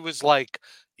thought. She was like,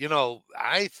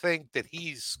 I think that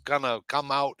he's gonna come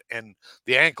out and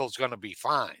the ankle's gonna be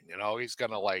fine. He's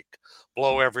gonna like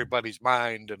blow everybody's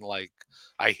mind and like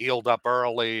I healed up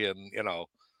early and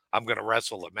I'm gonna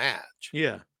wrestle the match.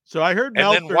 Yeah. So I heard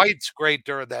Meltzer. And then White's great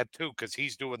during that too, because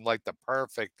he's doing like the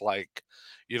perfect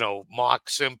mock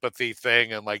sympathy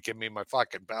thing and like give me my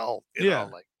fucking belt. You know,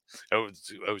 like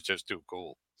it was just too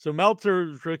cool. So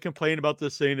Meltzer's really complaining about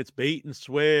this, saying it's bait and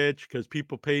switch because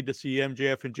people paid to see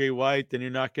MJF and Jay White, then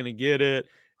you're not going to get it.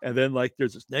 And then like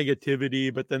there's this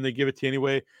negativity, but then they give it to you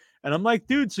anyway. And I'm like,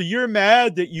 dude, so you're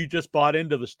mad that you just bought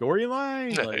into the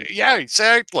storyline? Like, yeah,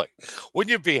 exactly.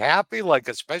 Wouldn't you be happy? Like,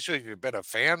 especially if you've been a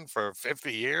fan for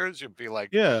 50 years, you'd be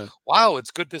like, wow, it's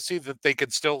good to see that they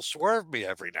can still swerve me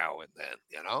every now and then,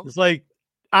 It's like,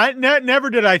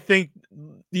 never did I think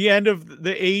the end of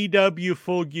the AEW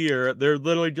Full Gear, they're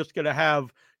literally just going to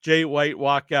have Jay White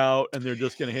walk out and they're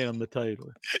just going to hand him the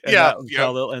title. And that's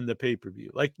how they'll end the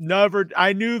pay-per-view. Like, never,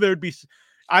 I knew there'd be...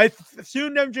 I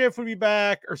assumed MJF would be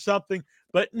back or something,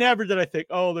 but never did I think,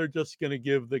 they're just going to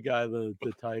give the guy the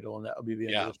title and that would be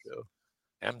the end of the show.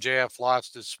 MJF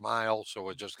lost his smile, so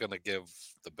we're just going to give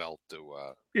the belt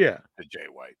to Jay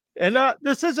White. And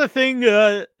this is a thing.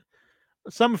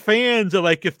 Some fans are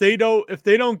like, if they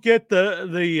don't get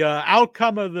the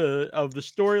outcome of the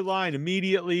storyline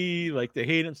immediately, like they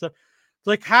hate it and stuff. It's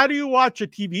like, how do you watch a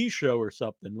TV show or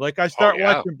something? Like I start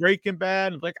watching Breaking Bad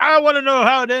and it's like, I want to know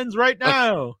how it ends right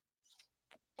now.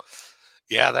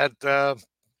 Yeah, that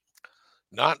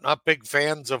not big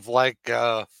fans of like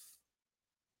Tales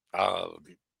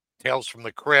from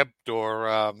the Crypt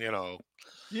or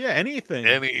Yeah, anything.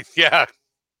 any yeah.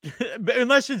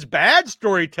 Unless it's bad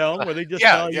storytelling where they just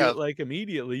Yeah, tell you yeah. like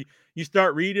immediately. You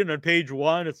start reading on page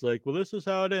 1, it's like, well, this is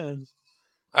how it ends.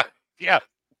 Yeah.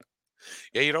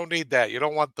 Yeah, you don't need that. You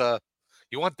want the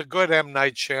good M.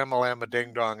 Night Shyamalan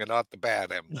Ding Dong and not the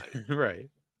bad M. Night. Right.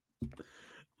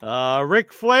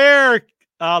 Ric Flair,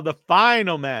 the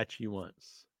final match he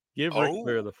wants. Give Ric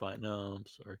Flair Oh. the final. No, I'm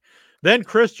sorry. Then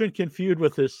Christian can feud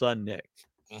with his son Nick.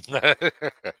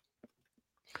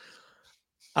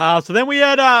 So then we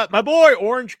had my boy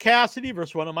Orange Cassidy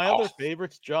versus one of my other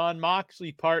favorites, John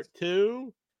Moxley, Part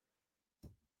 2.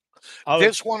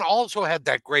 This one also had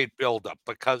that great buildup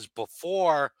because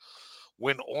before,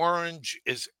 when Orange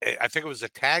I think it was a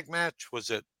tag match.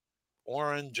 Was it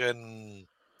Orange and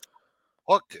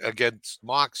Hook against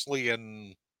Moxley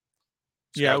and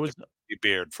Yeah, it was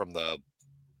Beard from the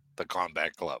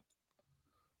Combat Club?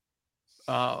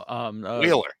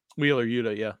 Wheeler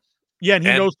Yuta, yeah. Yeah, and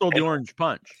he no-sold the Orange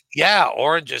Punch. Yeah,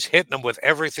 Orange is hitting him with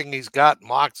everything he's got.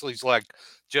 Moxley's like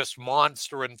just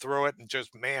monstering through it and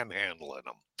just manhandling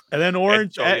him. And then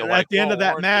Orange, at the end of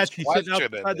that match, he's sitting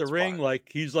outside the ring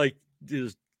he's like,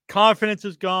 his confidence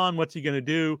is gone. What's he going to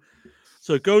do?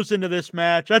 So it goes into this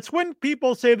match. That's when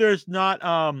people say there's not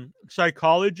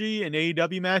psychology in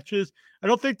AEW matches. I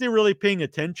don't think they're really paying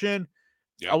attention.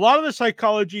 Yep. A lot of the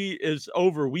psychology is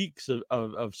over weeks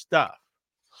of stuff.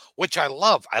 Which I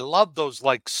love. I love those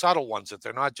like subtle ones that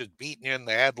they're not just beating you in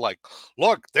the head like,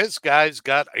 look, this guy's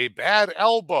got a bad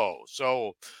elbow.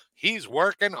 So he's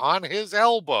working on his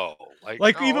elbow.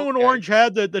 Like no, even when Orange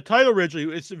had the title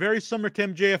originally, it's very similar to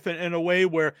MJF in a way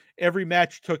where every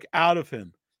match took out of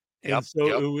him. And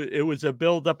so it was a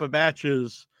build up of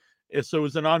matches. So it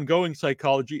was an ongoing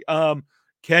psychology.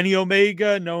 Kenny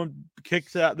Omega, no one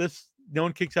kicks out of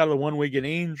the one-winged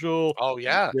angel. Oh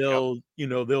yeah. They'll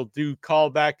do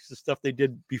callbacks to stuff they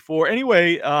did before.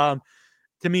 Anyway, to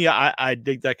me, I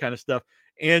dig that kind of stuff.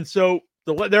 And so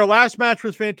their last match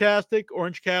was fantastic.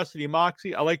 Orange Cassidy,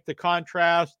 Moxley. I like the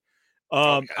contrast.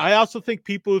 I also think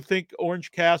people who think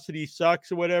Orange Cassidy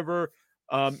sucks or whatever,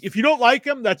 if you don't like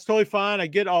him, that's totally fine. I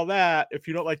get all that. If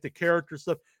you don't like the character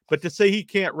stuff, but to say he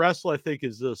can't wrestle, I think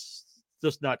is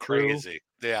just not crazy.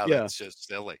 True. Yeah, that's just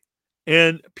silly.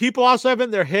 And people also have in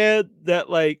their head that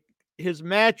like his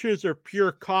matches are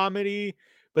pure comedy,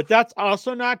 but that's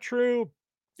also not true.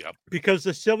 Yep. Because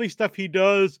the silly stuff he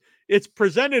does, it's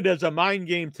presented as a mind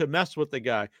game to mess with the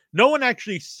guy. No one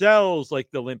actually sells like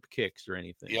the limp kicks or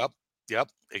anything. Yep,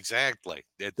 exactly.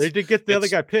 They did get the other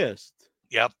guy pissed.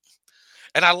 Yep.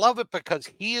 And I love it because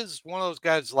he is one of those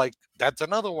guys, like, that's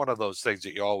another one of those things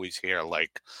that you always hear,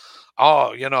 like,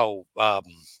 oh,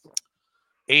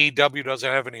 AEW doesn't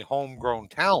have any homegrown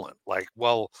talent. Like,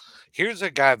 well, here's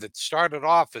a guy that started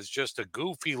off as just a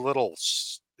goofy little,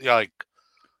 like,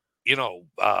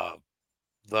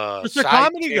 the just a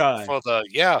comedy guy for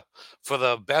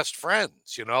the best friends,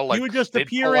 like he would just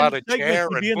appear in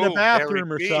segments and be in the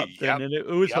bathroom or something, and it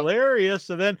was hilarious.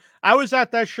 And then I was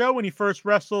at that show when he first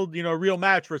wrestled, real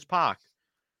match versus Pac,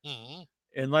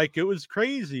 and like it was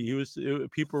crazy.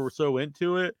 People were so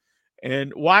into it,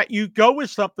 and why you go with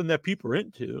something that people are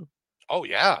into? Oh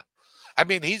yeah, I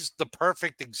mean he's the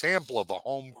perfect example of a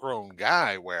homegrown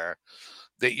guy where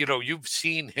that you've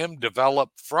seen him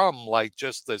develop from like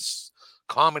just this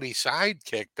comedy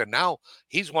sidekick, and now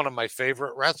he's one of my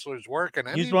favorite wrestlers working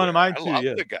anywhere. He's one of mine too. I love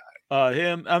yeah. the guy.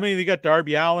 Him. I mean, they got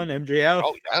Darby Allin, MJF.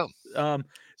 Oh yeah.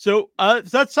 So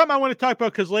that's something I want to talk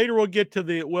about because later we'll get to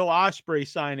the Will Ospreay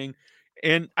signing,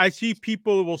 and I see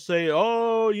people will say,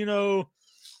 "Oh,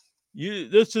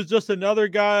 this is just another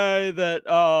guy that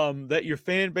that your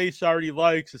fan base already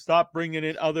likes. So stop bringing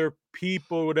in other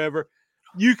people, whatever."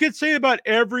 You could say about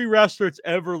every wrestler that's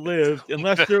ever lived,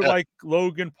 unless they're like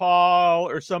Logan Paul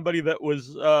or somebody that was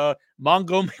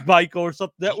Mongo Michael or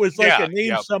something that was like a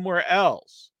name somewhere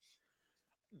else.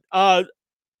 All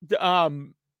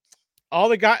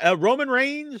the guy Roman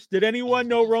Reigns. Did anyone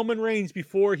know Roman Reigns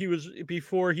before he was in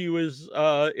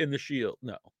the Shield?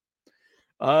 No.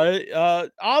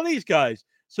 All these guys.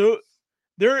 So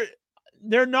they're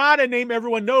not a name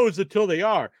everyone knows until they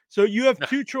are. So you have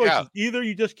two choices. Yeah. Either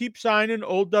you just keep signing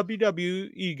old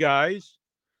WWE guys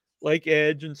like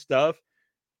Edge and stuff,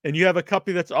 and you have a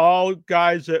company that's all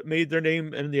guys that made their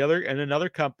name in another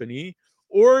company,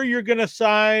 or you're going to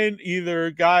sign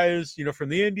either guys, from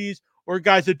the indies or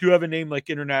guys that do have a name like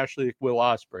internationally, like Will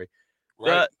Ospreay.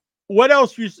 Right. what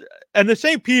else and the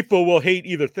same people will hate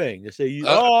either thing. They say,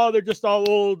 oh, they're just all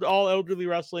old, all elderly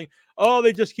wrestling. Oh,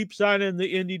 they just keep signing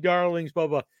the indie darlings, blah,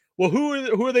 blah. Well,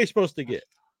 who are they supposed to get?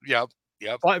 Yep.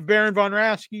 Baron Von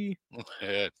Raschke.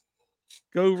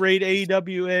 Go raid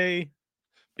AEWA.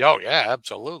 Oh, yeah,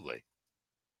 absolutely.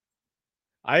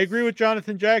 I agree with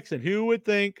Jonathan Jackson. Who would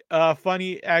think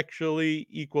funny actually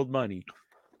equaled money?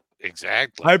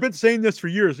 Exactly. I've been saying this for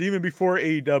years, even before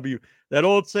AEW. That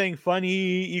old saying,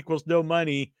 funny equals no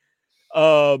money.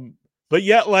 But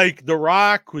yet, like, The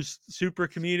Rock was super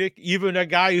comedic. Even a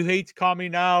guy who hates comedy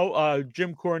now,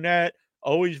 Jim Cornette,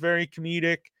 always very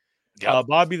comedic. Yep.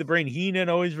 Bobby the Brain Heenan,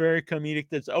 always very comedic.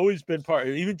 That's always been part.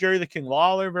 Even Jerry the King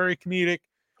Lawler, very comedic.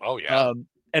 Oh, yeah.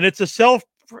 And it's a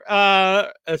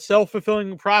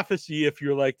self-fulfilling prophecy. If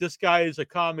you're like, this guy is a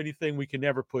comedy thing, we can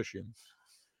never push him.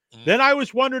 Then I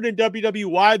was wondering in WWE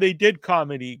why they did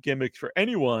comedy gimmicks for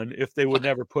anyone if they would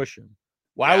never push him.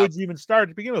 Why would you even start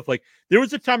to begin with? Like, there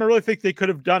was a time I really think they could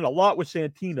have done a lot with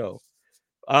Santino.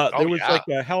 There was like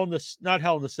a not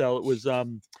Hell in the Cell. It was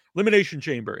Elimination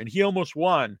Chamber, and he almost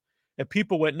won, and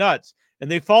people went nuts.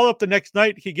 And they followed up the next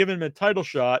night. He gave him a title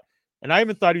shot, and I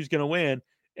even thought he was going to win,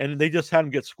 and they just had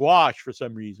him get squashed for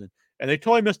some reason. And they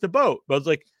totally missed the boat. But I was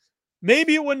like,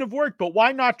 maybe it wouldn't have worked, but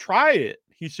why not try it?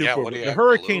 He's super over. The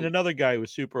Hurricane, another guy who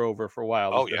was super over for a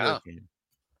while. Oh, yeah. Hurricane.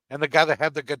 And the guy that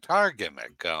had the guitar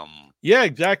gimmick. Yeah,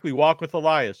 exactly. Walk with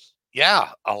Elias.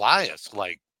 Yeah, Elias.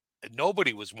 Like,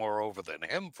 nobody was more over than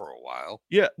him for a while.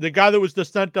 Yeah, the guy that was the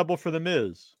stunt double for The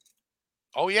Miz.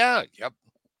 Oh, yeah. Yep.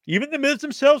 Even The Miz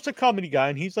himself's a comedy guy,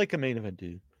 and he's like a main event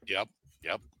dude. Yep.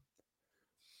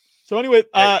 So anyway,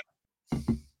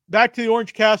 back to the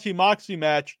Orange Cassidy Moxley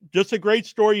match. Just a great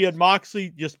story. You had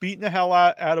Moxley just beating the hell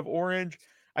out of Orange.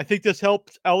 I think this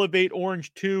helps elevate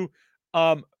Orange too,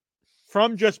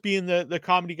 from just being the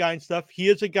comedy guy and stuff. He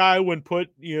is a guy when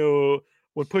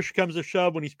push comes to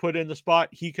shove, when he's put in the spot,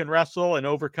 he can wrestle and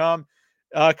overcome.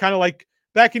 Kind of like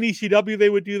back in ECW, they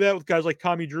would do that with guys like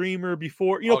Tommy Dreamer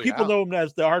before. People know him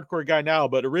as the hardcore guy now,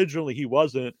 but originally he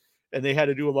wasn't. And they had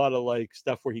to do a lot of like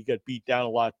stuff where he got beat down a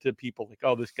lot to people like,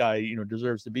 oh, this guy,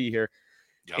 deserves to be here.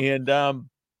 Yep.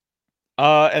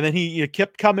 And then he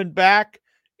kept coming back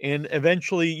and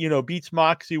eventually, beats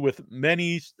Moxie with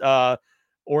many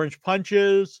orange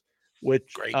punches,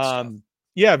 which, great stuff.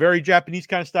 Very Japanese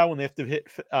kind of style when they have to hit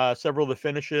several of the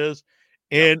finishes.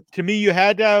 And to me,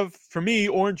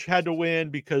 Orange had to win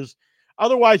because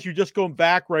otherwise you're just going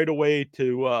back right away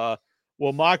to,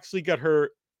 Moxley got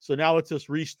hurt. So now let's just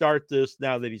restart this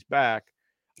now that he's back.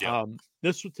 Yeah.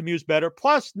 This to me was better.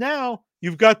 Plus now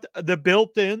you've got the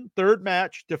built-in third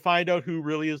match to find out who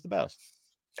really is the best.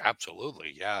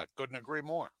 Absolutely. Yeah. Couldn't agree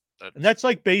more. And that's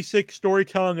like basic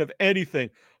storytelling of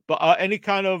anything, but any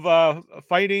kind of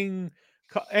fighting,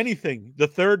 anything. The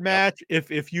third match,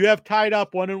 if you have tied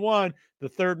up 1-1, the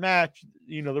third match,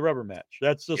 the rubber match.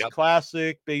 That's just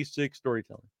classic, basic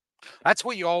storytelling. That's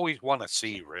what you always want to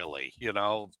see, really.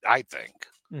 I think.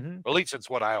 Mm-hmm. Or at least it's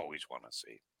what I always want to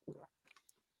see.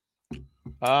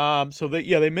 So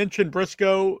they mentioned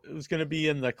Briscoe was going to be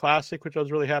in the classic, which I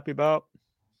was really happy about.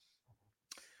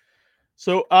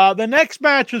 So the next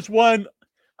match is one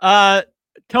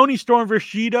Tony Storm versus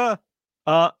Shida.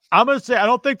 I'm gonna say I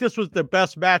don't think this was the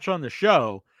best match on the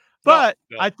show, but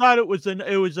no. I thought it was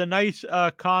a nice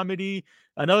comedy.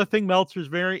 Another thing Meltzer was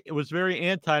very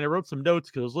anti, and I wrote some notes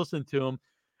because I was listening to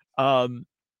him.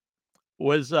 He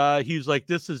was like,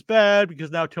 this is bad because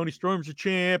now Tony Storm's a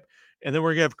champ, and then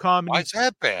we're gonna have comedy. Why is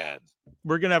that bad?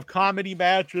 We're gonna have comedy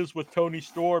matches with Tony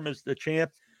Storm as the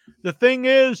champ. The thing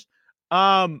is,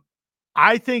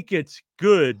 I think it's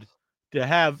good to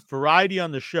have variety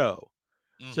on the show.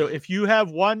 Mm-hmm. So if you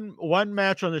have one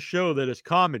match on the show that is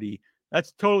comedy,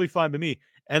 that's totally fine by me.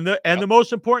 And the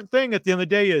most important thing at the end of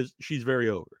the day is she's very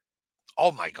over.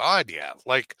 Oh my God, yeah.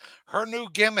 Like her new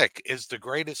gimmick is the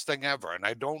greatest thing ever. And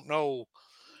I don't know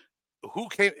who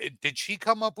did she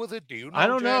come up with it? Do you know? I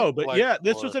don't know, but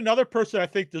this was another person I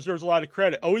think deserves a lot of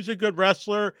credit. Always a good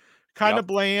wrestler, kind of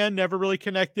bland, never really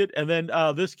connected. And then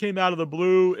this came out of the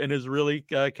blue and has really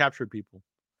captured people.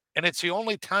 And it's the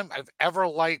only time I've ever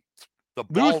liked the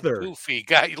bald, goofy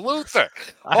guy, Luther.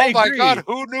 Oh my God,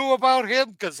 who knew about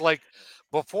him? Because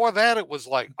before that, it was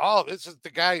like, oh, this is the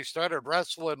guy who started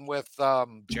wrestling with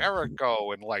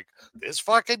Jericho, and like this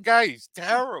fucking guy, he's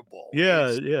terrible.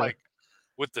 Yeah. Like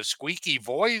with the squeaky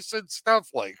voice and stuff.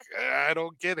 Like I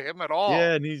don't get him at all.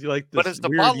 Yeah, and he's like, but as the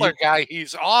Butler guy,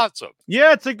 he's awesome.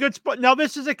 Yeah, it's a good spot. Now,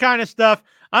 this is the kind of stuff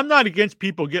I'm not against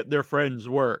people getting their friends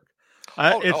work.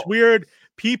 It's weird.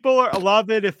 people love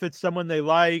it if it's someone they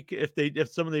like.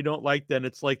 If someone they don't like, then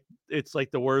it's like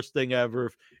the worst thing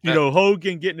ever. You know,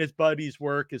 Hogan getting his buddies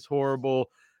work is horrible.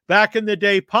 Back in the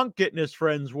day, Punk getting his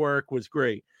friends work was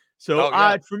great. So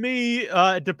for me,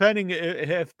 depending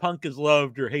if Punk is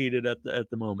loved or hated at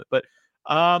the moment, but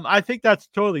I think that's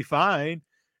totally fine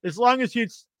as long as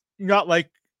it's not like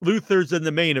Luther's in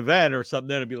the main event or something.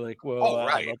 Then it'd be like, well,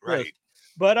 right. this.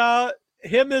 But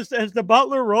him as the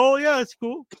Butler role, yeah, it's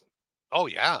cool. Oh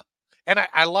yeah, and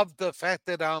I love the fact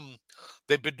that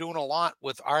they've been doing a lot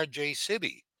with RJ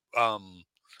City.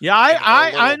 Yeah,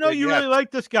 I know you really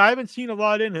like this guy. I haven't seen a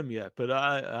lot in him yet, but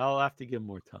I'll have to give him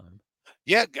more time.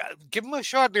 Yeah, give him a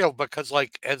shot, Neil, because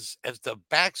like as the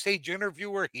backstage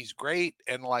interviewer, he's great,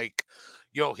 and like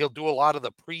he'll do a lot of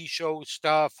the pre-show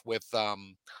stuff with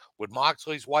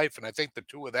Moxley's wife, and I think the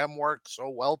two of them work so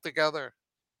well together.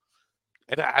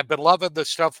 And I've been loving the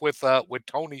stuff with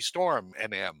Tony Storm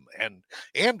and him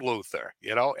and Luther,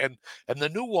 and the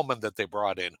new woman that they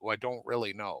brought in, who I don't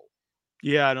really know.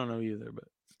 Yeah, I don't know either, but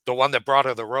the one that brought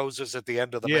her the roses at the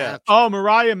end of the match. Oh,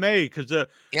 Mariah May, because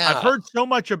Yeah. I've heard so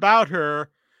much about her,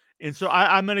 and so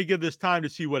I'm going to give this time to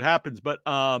see what happens. But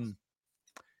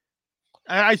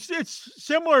it's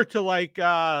similar to like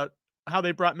how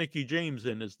they brought Mickey James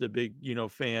in as the big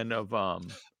fan of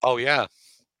oh yeah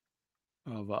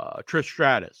of Trish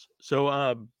Stratus. So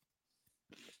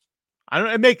I don't.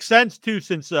 It makes sense too,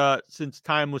 since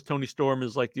Time with Tony Storm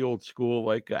is like the old school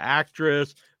like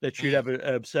actress that she'd have an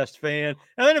obsessed fan,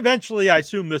 and then eventually I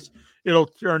assume it'll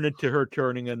turn into her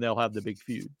turning, and they'll have the big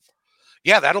feud.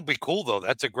 Yeah, that'll be cool though.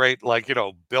 That's a great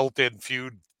built-in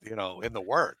feud, in the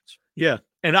works. Yeah,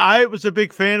 and I was a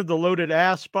big fan of the loaded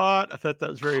ass spot. I thought that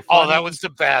was very funny. Oh, that was the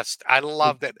best. I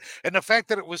loved it, and the fact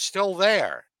that it was still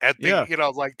there at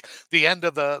the like the end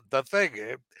of the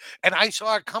thing, and I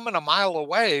saw it coming a mile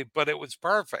away, but it was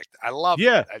perfect. I loved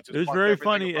it. It was very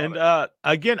funny, and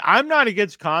again, I'm not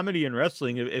against comedy in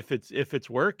wrestling if it's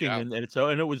working, and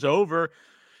it was over.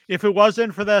 If it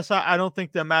wasn't for this, I don't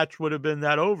think the match would have been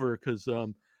that over, because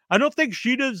I don't think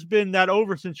Sheeta's been that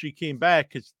over since she came back,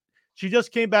 because she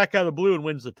just came back out of the blue and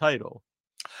wins the title.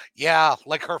 Yeah,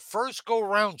 like her first go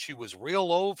around, she was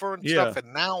real over and stuff,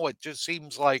 and now it just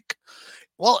seems like,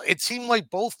 well, it seemed like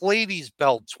both ladies'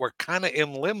 belts were kind of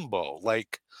in limbo.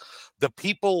 Like the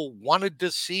people wanted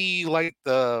to see like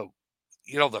the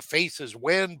faces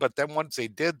win, but then once they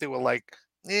did, they were like,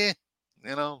 Yeah,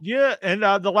 and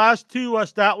the last two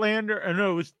Statlander,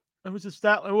 no, it was a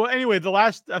Statlander. Well, anyway, the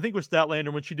last I think was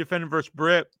Statlander when she defended versus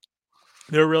Britt.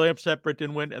 They were really upset Britt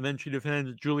didn't win, and then she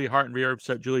defended Julia Hart, and we were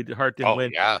upset Julia Hart didn't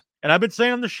win. Yeah. And I've been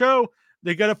saying on the show,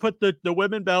 they got to put the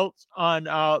women belts on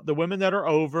the women that are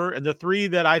over, and the three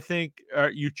that I think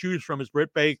you choose from is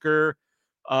Britt Baker,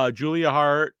 Julia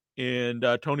Hart, and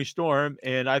Tony Storm.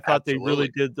 And I thought they really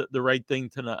did the right thing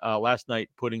last night,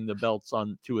 putting the belts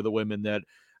on two of the women that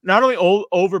not only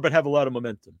over but have a lot of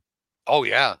momentum. Oh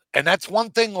yeah, and that's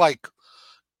one thing. Like,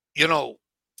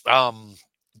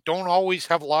 don't always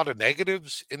have a lot of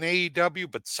negatives in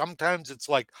AEW, but sometimes it's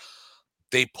like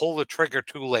they pull the trigger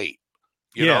too late.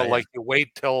 Like you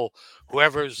wait till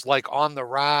whoever's like on the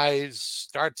rise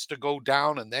starts to go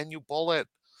down and then you pull it.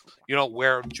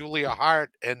 Where Julia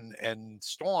Hart and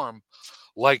Storm,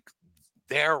 like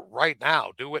they're right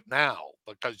now, do it now,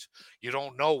 because you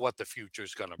don't know what the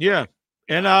future's going to be. Yeah.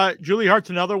 And Julia Hart's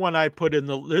another one I put in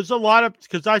there's a lot of,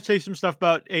 because I say some stuff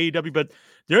about AEW, but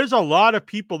there's a lot of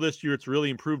people this year it's really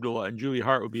improved a lot, and Julia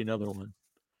Hart would be another one.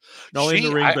 Not only in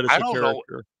the ring, but as a character.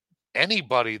 Know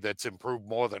anybody that's improved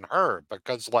more than her,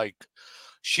 because like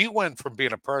she went from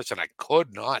being a person I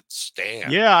could not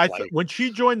stand. Yeah, when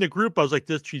she joined the group, I was like,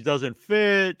 she doesn't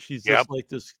fit. She's just like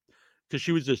this, because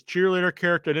she was this cheerleader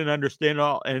character. I didn't understand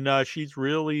all, and she's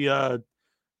really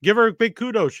give her a big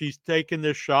kudos. She's taken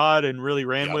this shot and really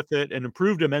ran with it and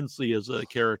improved immensely as a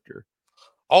character.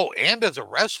 Oh, and as a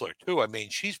wrestler too. I mean,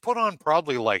 she's put on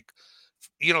probably like,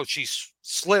 she's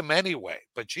slim anyway,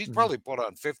 but she's probably put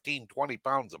on 15, 20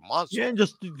 pounds of muscle. Yeah, and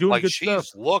just doing good stuff.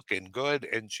 She's looking good,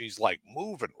 and she's like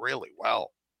moving really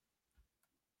well.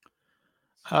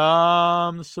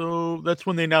 So that's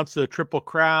when they announced the Triple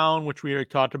Crown, which we already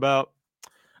talked about.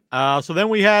 So then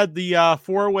we had the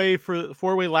four-way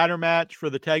ladder match for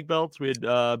the tag belts. We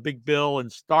had Big Bill and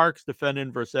Starks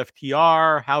defending versus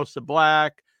FTR, House of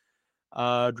Black,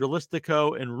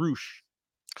 Dralistico, and Roosh.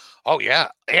 Oh yeah,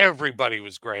 everybody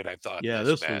was great. I thought. Yeah,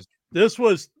 this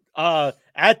was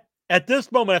at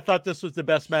this moment I thought this was the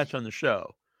best match on the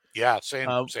show. Yeah, same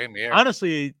here.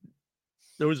 Honestly,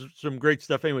 there was some great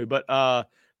stuff anyway, but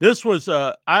This was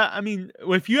I mean,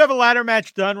 if you have a ladder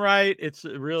match done right, it's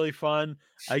really fun.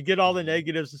 I get all the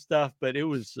negatives and stuff, but it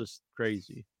was just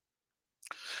crazy.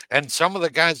 And some of the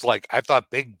guys, like I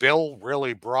thought Big Bill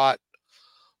really brought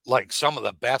like some of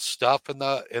the best stuff in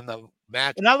the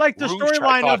match. And I like the Roosh, I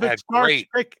storyline thought, of it. had Starks great.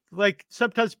 pick, like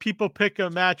sometimes people pick a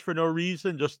match for no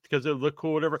reason, just because it look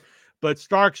cool, whatever. But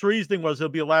Stark's reasoning was it'll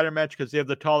be a ladder match because they have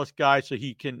the tallest guy, so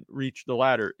he can reach the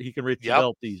ladder. He can reach the Yep.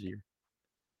 belt easier.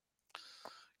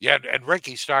 Yeah, and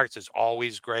Ricky Starks is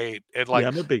always great. And Yeah, like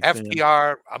I'm a big fan.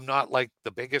 FTR, I'm not like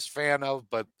the biggest fan of,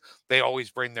 but they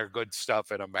always bring their good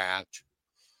stuff in a match.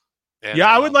 And, Yeah,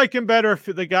 I would like him better if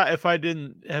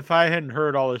if I hadn't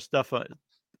heard all his stuff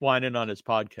whining on his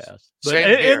podcast. But Same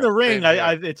in here, the ring,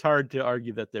 same here. it's hard to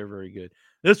argue that they're very good.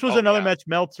 This was Oh, another yeah. match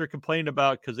Meltzer complained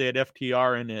about because they had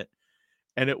FTR in it,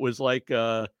 and it was like,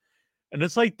 and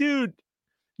it's like, dude,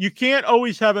 you can't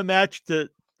always have a match to.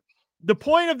 The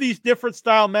point of these different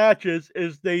style matches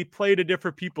is they play to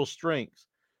different people's strengths.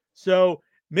 So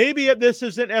maybe if this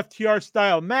is an FTR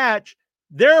style match,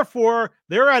 therefore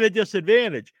they're at a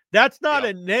disadvantage. That's not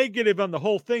Yep. a negative on the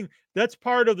whole thing. That's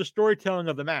part of the storytelling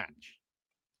of the match.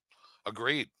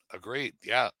 Agreed.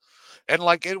 Yeah. And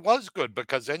like it was good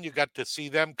because then you got to see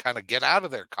them kind of get out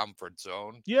of their comfort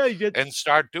zone. Yeah, he did. And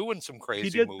start doing some He crazy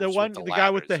did moves. the guy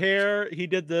with the hair. He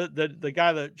did the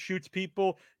guy that shoots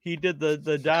people. He did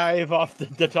the dive off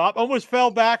the top. Almost fell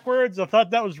backwards. I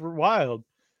thought that was wild.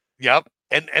 Yep.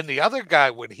 And the other guy,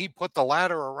 when he put the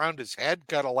ladder around his head,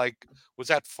 kind of like, was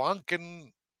that Funk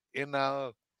in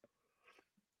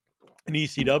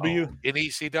ECW? In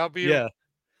ECW? Yeah.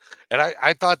 And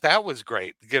I thought that was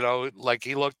great. You know, like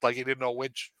he looked like he didn't know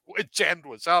which end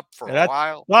was up for a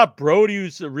while. I thought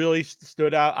Brody really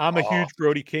stood out. I'm a huge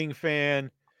Brody King fan.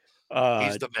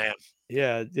 He's the man.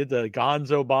 Yeah, did the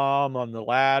Gonzo bomb on the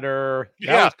ladder.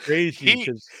 That was crazy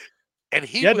because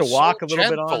he had to was walk so a little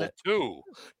bit on gentle it too.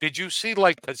 Did you see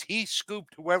because he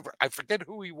scooped whoever, I forget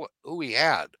who he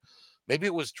had. Maybe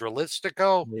it was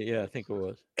Dralistico. Yeah, I think it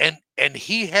was. And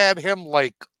he had him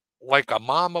like a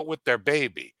mama with their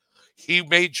baby. He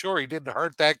made sure he didn't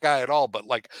hurt that guy at all, but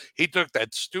like he took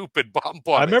that stupid bump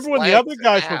on. I remember his when the other legs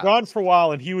guys were gone for a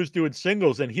while and he was doing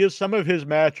singles, and some of his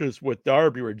matches with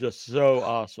Darby were just so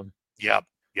awesome. Yep,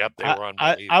 they were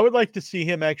unbelievable. I would like to see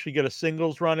him actually get a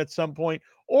singles run at some point,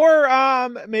 or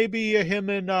maybe him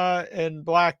and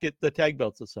Black get the tag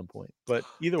belts at some point. But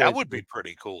either way, that would be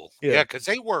pretty cool. Yeah, because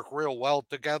they work real well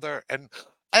together, and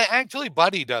actually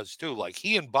Buddy does too. Like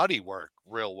he and Buddy work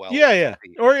real well. Yeah.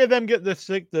 Or them get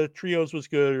the trios was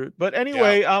good. But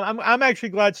anyway, I'm actually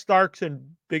glad Starks and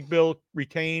Big Bill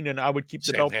retained, and I would keep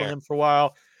the belt on them for a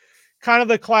while. Kind of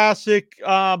the classic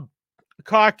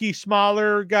cocky,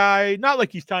 smaller guy, not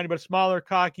like he's tiny, but a smaller,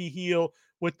 cocky heel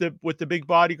with the big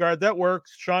bodyguard. That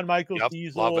works. Shawn Michaels,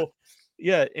 Diesel.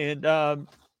 Yeah, and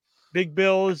Big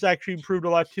Bill has actually improved a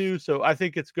lot too. So I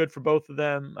think it's good for both of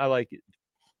them. I like it.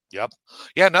 Yep.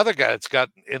 Yeah, another guy that's got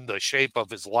in the shape of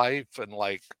his life and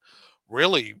like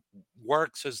really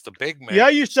works as the big man. Yeah,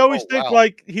 I used to always think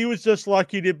like he was just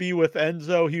lucky to be with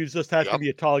Enzo. He was just had to be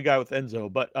a tall guy with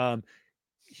Enzo, but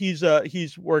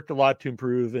he's worked a lot to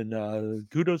improve, and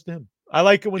kudos to him. I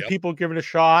like it when people give it a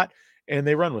shot and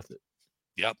they run with it.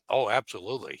 Yep. Oh,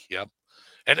 absolutely. Yep.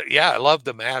 And I loved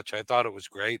the match. I thought it was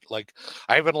great. Like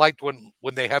I even liked when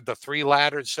they had the 3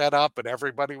 ladders set up and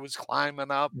everybody was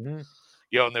climbing up. Mm-hmm.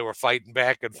 You know, and they were fighting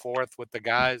back and forth with the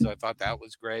guys. I thought that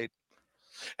was great.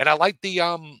 And I liked the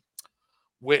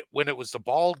when it was the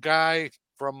bald guy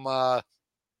from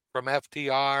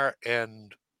FTR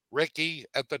and Ricky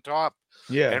at the top.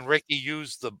 Yeah. And Ricky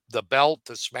used the belt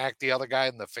to smack the other guy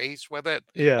in the face with it.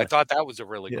 Yeah. I thought that was a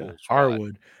really cool spot.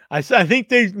 Hardwood. I think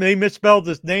they misspelled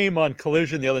his name on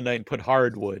Collision the other night and put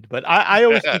Hardwood. But I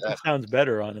always think it sounds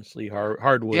better, honestly.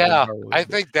 Hardwood. Yeah, Hardwood, I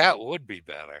think that would be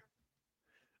better.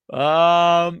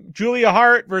 Julia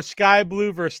Hart versus Sky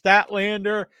Blue versus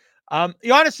Statlander.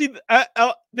 Honestly,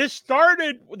 this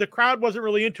started. The crowd wasn't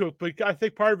really into it, but I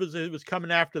think part of it was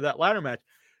coming after that ladder match.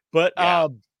 But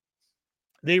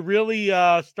they really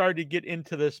started to get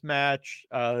into this match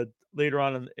later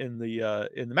on in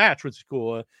the match, which is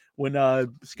cool. When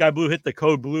Sky Blue hit the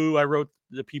code blue, I wrote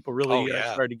the people really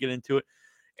started to get into it.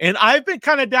 And I've been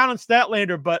kind of down on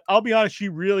Statlander, but I'll be honest, she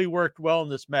really worked well in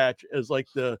this match as like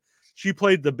she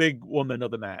played the big woman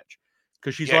of the match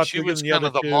because she's she was kind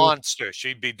of the monster.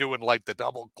 She'd be doing like the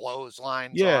double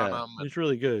clotheslines on them. It's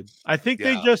really good. I think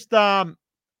they just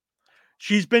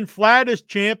she's been flat as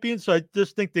champion, so I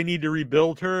just think they need to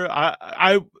rebuild her.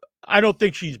 I don't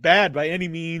think she's bad by any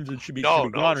means and should be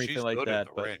gone or anything like that.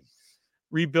 But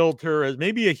rebuild her as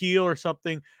maybe a heel or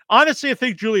something. Honestly, I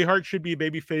think Julia Hart should be a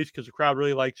babyface because the crowd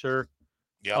really likes her.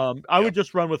 Yep. I would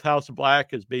just run with House of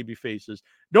Black as baby faces.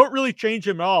 Don't really change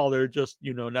them at all. They're just,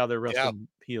 now they're wrestling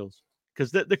heels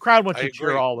because the crowd wants I to cheer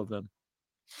agree. all of them.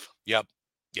 Yep.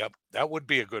 That would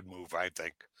be a good move, I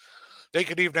think. They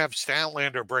could even have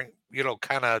Statlander bring,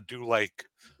 kind of do like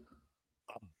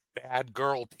a bad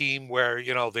girl team where,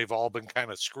 they've all been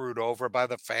kind of screwed over by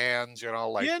the fans,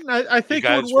 like Yeah, and I you think it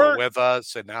would guys were work with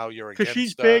us and now you're because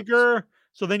she's against us. bigger.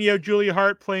 So then you have Julia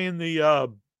Hart playing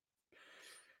the,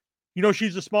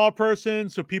 she's a small person,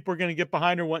 so people are going to get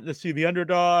behind her wanting to see the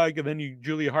underdog. And then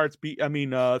Julia Hart's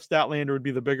Statlander would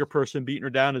be the bigger person beating her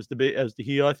down as the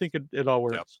heel. I think it all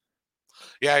works. Yep.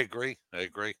 Yeah, I agree.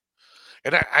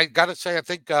 And I got to say, I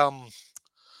think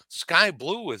Sky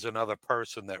Blue is another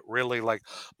person that really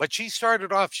but she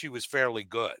started off, she was fairly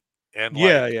good. And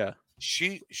Yeah.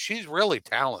 she's really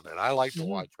talented. I like to Mhm.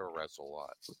 watch her wrestle a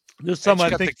lot. Just And she someone I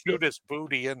got the think cutest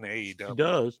booty in the she AEW.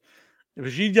 does.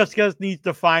 She just needs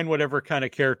to find whatever kind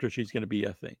of character she's going to be,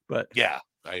 I think. But Yeah,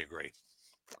 I agree.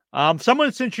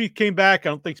 someone since she came back, I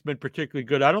don't think has been particularly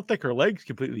good. I don't think her legs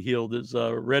completely healed is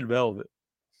Red Velvet.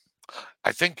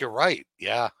 I think you're right.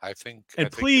 Yeah, I think. And I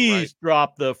think you're right. please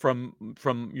drop the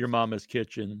from Your Mama's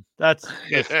Kitchen. That's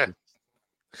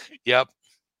Yep.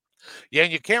 Yeah,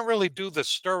 and you can't really do the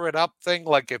stir it up thing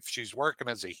like if she's working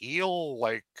as a heel.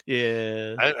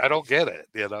 yeah. I don't get it.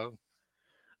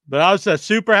 But I was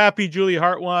super happy Julia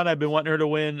Hart won. I've been wanting her to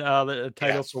win the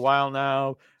title Yes. for a while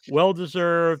now. Well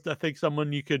deserved. I think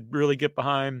someone you could really get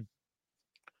behind.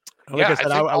 Like I said,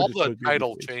 I think I all would just the go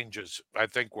title babyface. changes I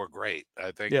think were great.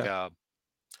 I think Yeah.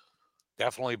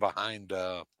 definitely behind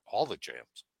all the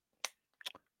champs.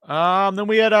 Then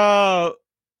we had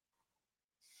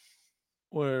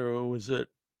where was it?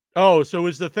 Oh, so it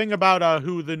was the thing about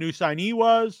who the new signee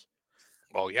was?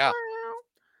 Oh yeah.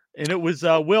 And it was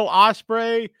Will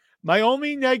Ospreay. My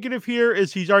only negative here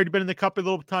is he's already been in the cup a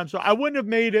little time, so I wouldn't have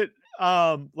made it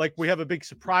like we have a big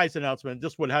surprise announcement.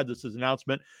 Just would have had this as an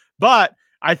announcement, but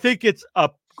I think it's a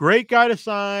great guy to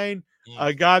sign,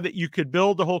 a guy that you could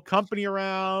build the whole company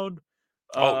around.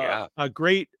 Oh yeah.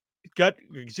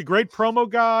 He's a great promo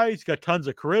guy. He's got tons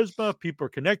of charisma. People are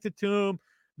connected to him.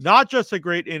 Not just a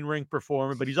great in-ring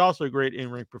performer, but he's also a great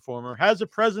in-ring performer. Has a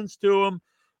presence to him.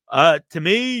 To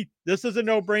me, this is a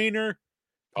no-brainer.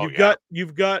 You've got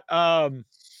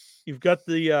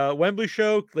the Wembley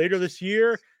show later this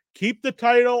year. Keep the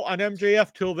title on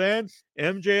MJF till then.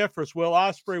 MJF versus Will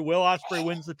Ospreay. Will Ospreay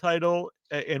wins the title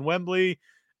in Wembley,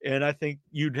 and I think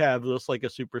you'd have this like a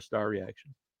superstar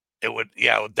reaction. It would,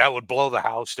 yeah, that would blow the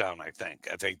house down. I think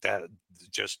that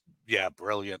just,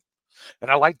 brilliant.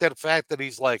 And I like that fact that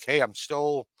he's like, hey, I'm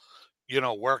still,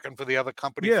 working for the other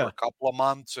company for a couple of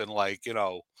months, and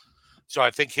so I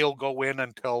think he'll go in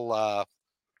until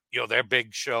their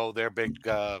big show, their big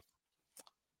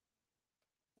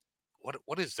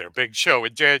what is their big show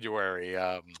in January?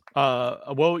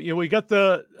 Well, we got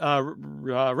the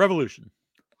Revolution.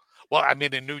 Well, I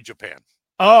mean in New Japan.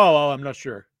 I'm not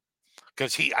sure.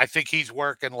 Because I think he's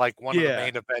working like one of the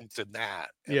main events in that.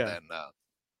 And then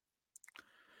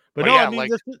but no, yeah, I mean,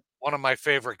 this is one of my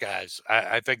favorite guys.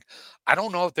 I think I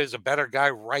don't know if there's a better guy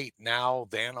right now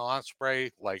than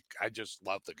Ospreay. I just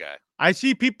love the guy. I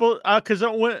see people because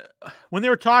when they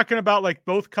were talking about like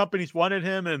both companies wanted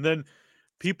him, and then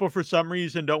people for some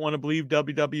reason don't want to believe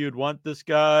WWE would want this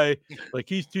guy. Like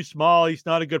he's too small. He's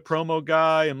not a good promo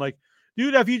guy. I'm like,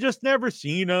 dude, have you just never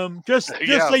seen him? Just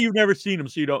say you've never seen him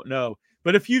so you don't know.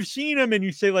 But if you've seen him and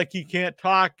you say like he can't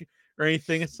talk or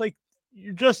anything, it's like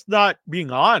you're just not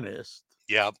being honest.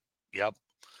 Yep.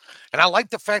 And I like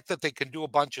the fact that they can do a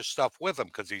bunch of stuff with him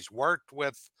because he's worked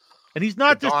with. And he's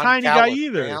not this tiny guy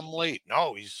either. Family.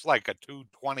 No, he's like a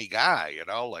 220 guy,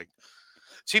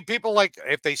 See, people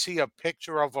if they see a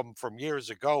picture of him from years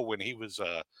ago when he was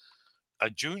a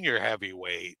junior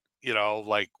heavyweight, he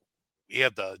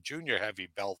had the junior heavy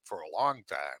belt for a long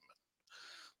time.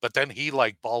 But then he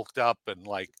bulked up and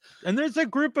And there's a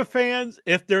group of fans,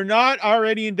 if they're not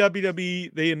already in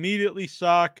WWE, they immediately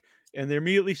suck and they're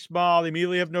immediately small. They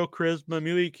immediately have no charisma,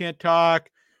 immediately can't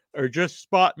talk, or just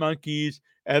spot monkeys.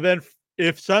 And then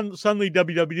if suddenly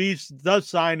WWE does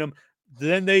sign them,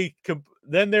 then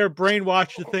they're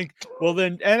brainwashed to think, well,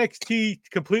 then NXT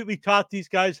completely taught these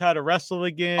guys how to wrestle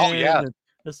again. Oh, yeah. And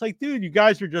it's like, dude, you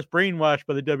guys are just brainwashed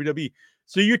by the WWE.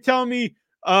 So you're telling me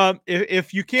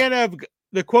if you can't have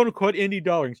the quote unquote indie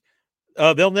darlings,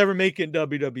 they'll never make it in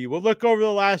WWE. We'll look over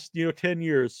the last 10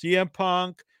 years. CM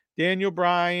Punk, Daniel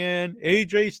Bryan,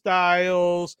 AJ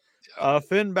Styles,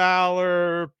 Finn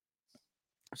Balor,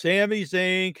 Sami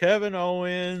Zayn, Kevin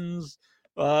Owens,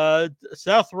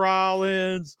 Seth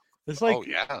Rollins. It's like, Oh,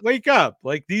 yeah. wake up.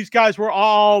 Like, these guys were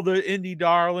all the indie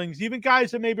darlings, even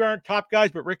guys that maybe aren't top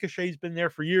guys, but Ricochet's been there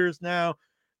for years now.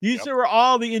 These Yep. were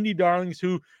all the indie darlings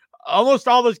who almost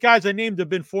all those guys I named have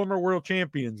been former world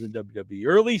champions in WWE,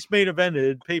 or at least main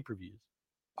evented pay-per-views.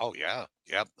 Oh, yeah.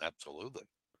 Yep, absolutely.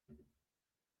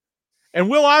 And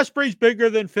Will Ospreay's bigger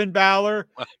than Finn Balor.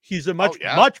 He's a much,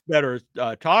 yeah. much better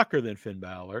talker than Finn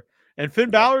Balor. And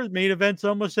Finn Balor's main events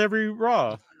almost every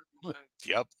Raw.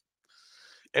 Yep.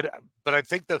 And, but I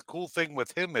think the cool thing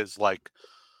with him is, like,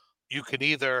 you can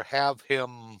either have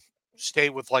him stay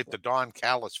with, like, the Don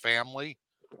Callis family,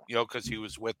 you know, because he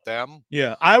was with them.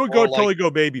 Yeah, I would Or, totally like,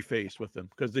 go babyface with him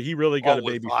because he really got a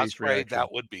with babyface Osprey, reaction.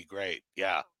 that would be great.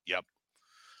 Yeah. Yep.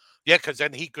 Yeah, because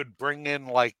then he could bring in,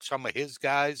 like, some of his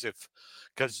guys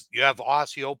because you have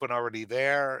Aussie Open already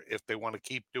there. If they want to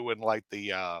keep doing, like,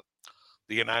 the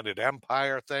United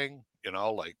Empire thing, you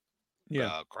know, like,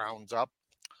 crowns up,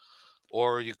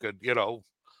 or you could, you know,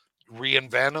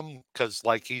 reinvent him because,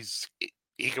 like, he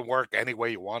can work any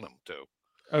way you want him to.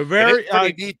 A And very it's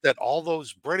pretty neat that all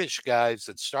those British guys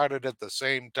that started at the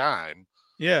same time,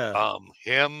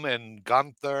 him and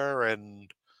Gunther and,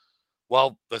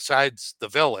 well, besides the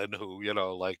villain who, you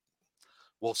know, like,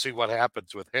 we'll see what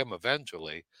happens with him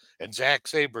eventually, and Zack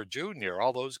Sabre Jr.,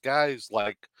 all those guys,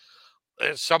 like,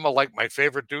 some of, like, my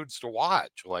favorite dudes to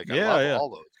watch. Like, I love all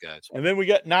those guys. And then we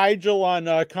got Nigel on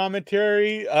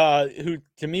commentary, who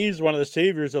to me is one of the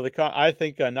saviors of the. I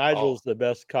think Nigel's the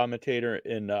best commentator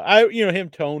in. Him,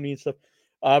 Tony, and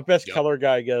stuff. Best color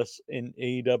guy, I guess, in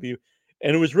AEW.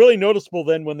 And it was really noticeable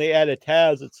then when they added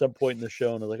Taz at some point in the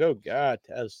show, and I was like, "Oh God,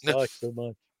 Taz sucks so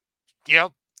much."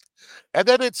 Yep. And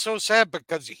then it's so sad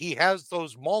because he has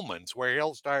those moments where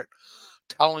he'll start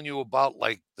telling you about,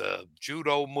 like, the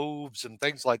judo moves and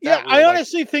things like that. Yeah, Where I you're like,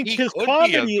 honestly think he his could be a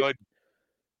comedy.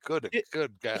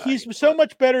 good guy. He's so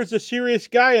much better as a serious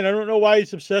guy, and I don't know why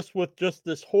he's obsessed with just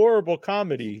this horrible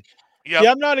comedy.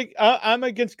 Yep. See, I'm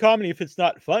against comedy if it's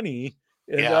not funny.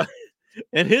 And,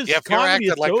 and his if you're comedy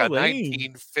is acting like so a lame.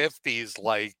 1950s,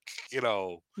 like, you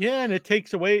know. Yeah, and it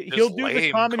takes away. Just He'll do the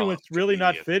lame comedy when it's really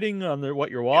not comedian. fitting on what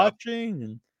you're watching.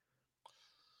 And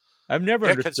I've never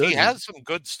Yeah, because he understood it. has some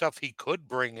good stuff he could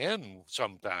bring in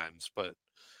sometimes, but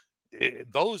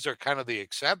those are kind of the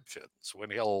exceptions when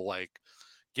he'll, like,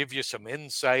 give you some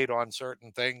insight on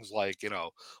certain things, like, you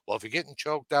know, well, if you're getting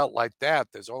choked out like that,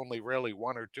 there's only really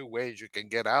one or two ways you can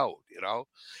get out, you know.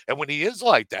 And when he is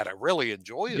like that, I really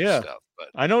enjoy his stuff, but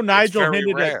I know it's Nigel very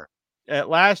hinted rare. at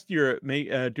last year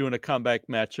doing a comeback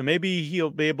match, so maybe he'll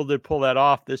be able to pull that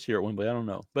off this year at Wembley. I don't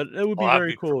know, but it would be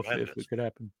very cool if it could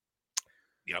happen.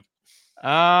 Yep.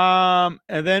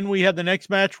 And then we had the next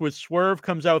match with Swerve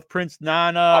comes out with Prince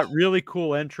Nana. Really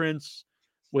cool entrance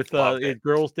with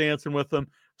girls dancing with them.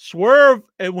 Swerve,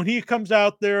 and when he comes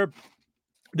out there,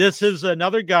 this is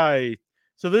another guy.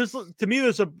 So this, to me,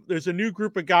 there's a new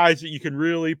group of guys that you can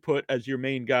really put as your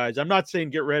main guys. I'm not saying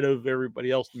get rid of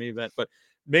everybody else in the main event, but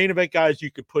main event guys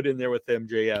you could put in there with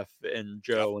MJF and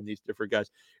Joe and these different guys.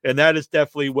 And that is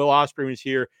definitely Will Ospreay was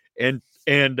here, and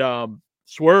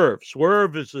Swerve.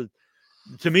 Swerve is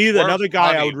to me another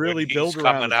guy I would really build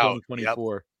around in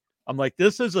 2024. Yep. I'm like,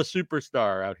 this is a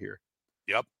superstar out here.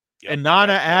 Yep. And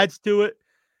Nana adds to it.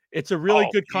 It's a really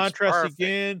good contrast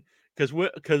again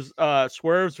because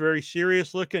Swerve's very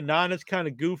serious looking. Nana's kind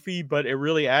of goofy, but it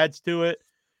really adds to it.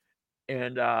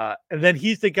 And then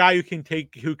he's the guy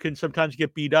who can sometimes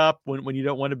get beat up when you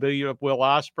don't want to beat up Will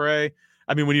Ospreay.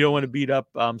 I mean, when you don't want to beat up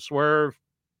Swerve.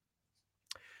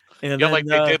 And then, like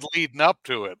they did leading up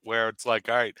to it, where it's like,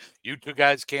 all right, you two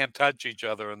guys can't touch each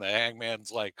other, and the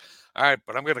Hangman's like, all right,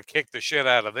 but I'm going to kick the shit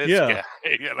out of this guy.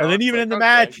 You know? And then even in the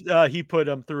match, he put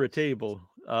him through a table.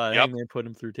 Hangman put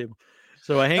him through a table.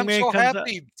 So Hangman I'm so comes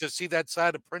happy to see that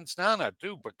side of Prince Nana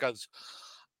too, because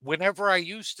whenever I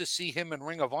used to see him in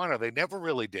Ring of Honor, they never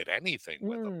really did anything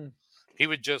with him. He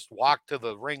would just walk to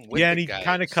the ring with and he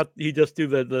kind of he just do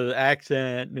the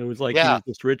accent, and it was like he was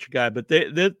this rich guy. But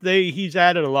he's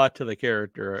added a lot to the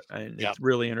character, and it's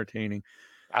really entertaining.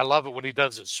 I love it when he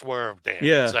does his swerve dance.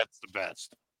 Yeah, that's the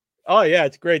best. Oh yeah,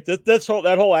 it's great.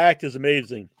 That whole act is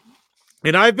amazing.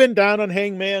 And I've been down on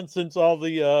Hangman since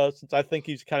since I think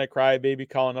he's kind of crybaby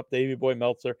calling up Davey Boy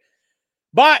Meltzer.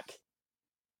 But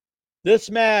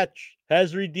this match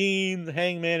has redeemed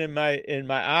Hangman in my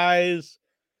eyes.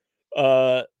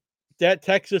 That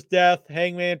Texas Death,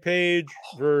 Hangman Page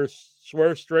versus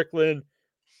Swerve Strickland.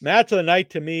 Match of the night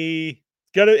to me.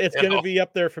 It's gonna be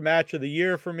up there for match of the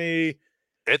year for me.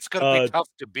 It's gonna be tough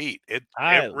to beat. It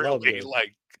really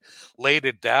like laid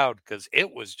it down because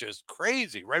it was just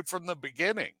crazy right from the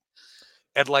beginning.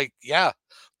 And like, yeah,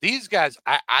 these guys,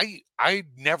 I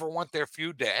never want their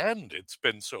feud to end. It's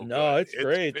been so No, good. it's It's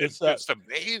great. been This just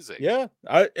amazing. yeah,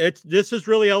 this has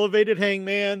really elevated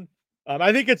Hangman.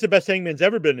 I think it's the best Hangman's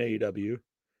ever been in AEW.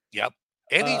 Yep.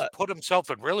 And he's Uh, put himself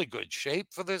in really good shape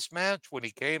for this match when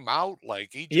he came out. Like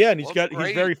he yeah, just and looked he's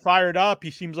great. very fired up.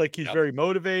 He seems like he's Yep. very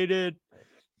motivated.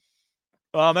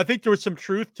 I think there was some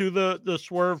truth to the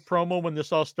Swerve promo when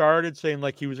this all started, saying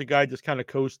like he was a guy just kind of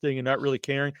coasting and not really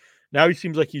caring. Now he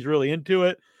seems like he's really into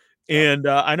it. Yep. And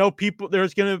I know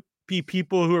there's going to be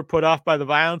people who are put off by the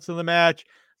violence in the match.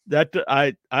 That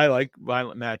I like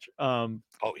violent match. Oh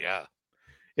yeah.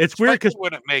 It's weird Especially because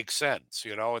when it makes sense,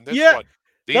 And this yeah, one,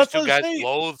 these that's two what I'm guys saying.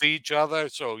 loathe each other,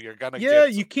 so you're gonna Yeah,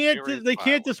 get you some can't. serious They can't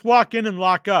violence. just walk in and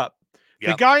lock up. The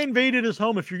Yep. guy invaded his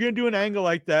home. If you're going to do an angle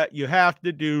like that, you have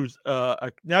to do.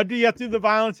 Now, do you have to do the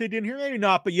violence they did in here? Maybe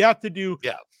not, but you have to do.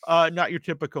 Yeah. Not your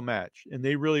typical match, and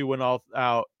they really went all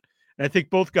out. And I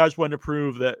think both guys wanted to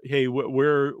prove that hey,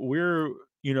 we're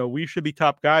we should be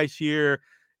top guys here,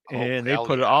 Oh and they hell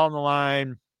put it yeah. all on the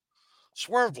line.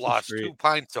 Swerve It's just lost great. 2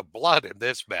 pints of blood in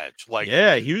this match. Like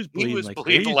Yeah, he was he bleeding was like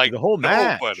bleeding crazy like the whole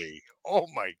match, nobody. Oh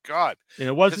my god. and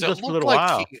it Because wasn't it just for a looked little like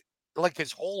while. like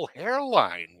his whole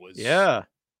hairline was Yeah.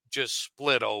 just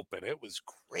split open. It was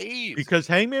Because crazy.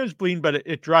 Hangman was bleeding, but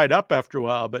it dried up after a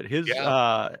while, but his,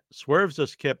 Yeah. Swerves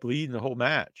just kept bleeding the whole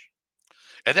match.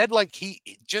 And then like he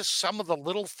just some of the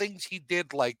little things he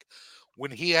did, like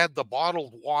when he had the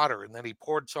bottled water and then he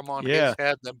poured some on his Yeah.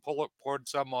 head, then poured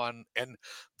some on, and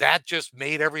that just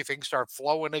made everything start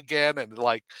flowing again. And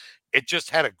like it just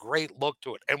had a great look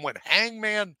to it. And when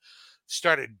Hangman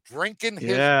started drinking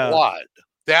his Yeah. blood,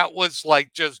 that was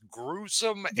like just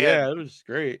gruesome Yeah, and it was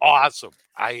great. awesome.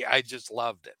 I just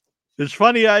loved it. It's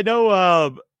funny, I know,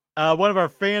 one of our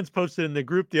fans posted in the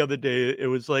group the other day, it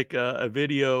was like a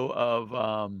video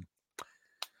of,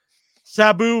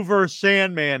 Sabu versus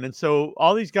Sandman, and so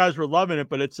all these guys were loving it,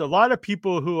 but it's a lot of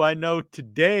people who I know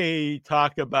today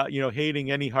talk about,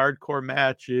 hating any hardcore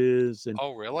matches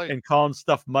Oh, really? and calling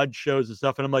stuff mud shows and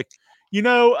stuff. And I'm like, you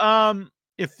know,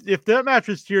 if that match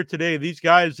was here today, these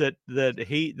guys that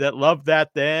love that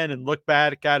then and look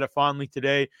back at it fondly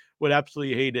today would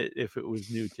absolutely hate it if it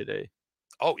was new today.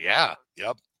 Oh yeah.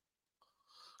 Yep.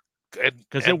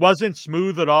 Because it And wasn't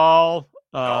smooth at all.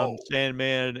 no.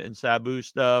 Sandman and Sabu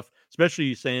stuff,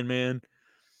 especially Sandman.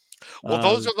 Well,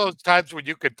 those Um, are those times when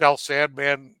you could tell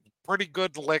Sandman pretty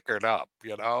good liquored up.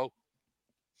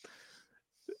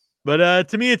 But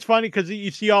to me, it's funny because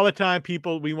you see all the time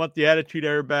people, we want the Attitude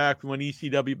Era back, we want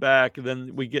ECW back, and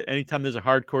then we get anytime there's a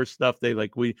hardcore stuff, they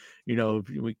like we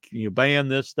ban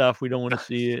this stuff, we don't want to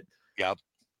see it. Yep.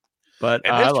 But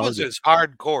And I this loved was it. as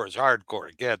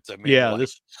hardcore gets. I mean, Yeah, like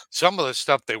some of the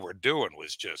stuff they were doing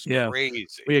was just yeah,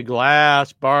 crazy. we had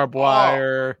glass, barbed Oh,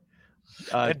 wire,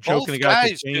 and choking a both guy with a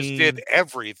guys just did chain.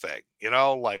 everything,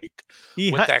 like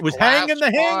He with that was glass hanging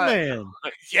the spot. hangman.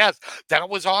 Yes, that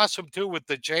was awesome too with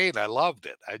the chain. I loved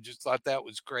it. I just thought that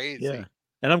was Yeah, crazy.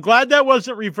 and I'm glad that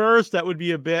wasn't reversed. That would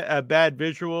be a bad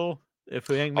visual if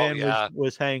the Oh hangman yeah.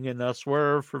 was hanging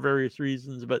Swerve for various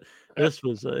reasons. But this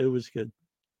was it was good.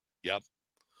 Yep.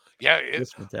 Yeah, It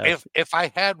was if fantastic. if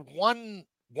I had one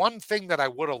thing that I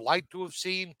would have liked to have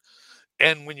seen,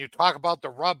 and when you talk about the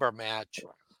rubber match,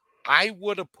 I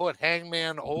would have put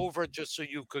Hangman over just so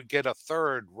you could get a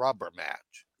third rubber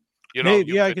match.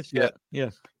 Maybe, You yeah, I could could see get that. Yeah.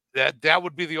 that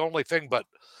would be the only thing, but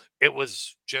it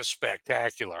was just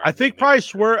spectacular. I I mean, think probably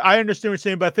Swerve. I understand what you're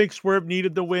saying, but I think Swerve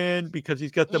needed the win because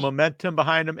he's got the Mm, momentum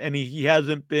behind him, and he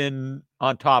hasn't been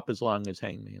on top as long as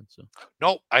Hangman. So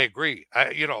no, I agree.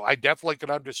 I definitely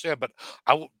can understand, but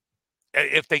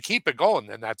if they keep it going,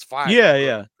 then that's fine. I'm yeah, good,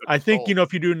 yeah. good I and think sold.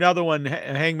 if you do another one,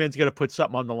 Hangman's got to put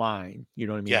something on the line. You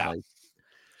know what I mean? Yeah, Like,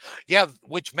 yeah,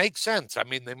 which makes sense. I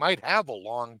mean, they might have a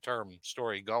long-term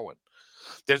story going.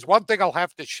 There's one thing I'll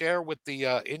have to share with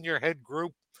the In Your Head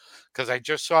group because I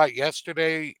just saw it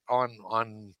yesterday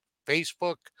on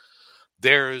Facebook.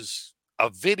 There's a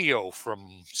video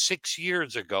from 6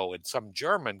 years ago in some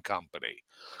German company,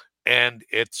 and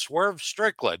it's Swerve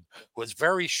Strickland was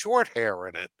very short hair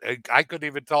in it. I couldn't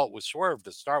even tell it was Swerve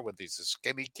to start with. He's a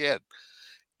skinny kid,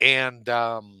 and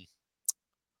Will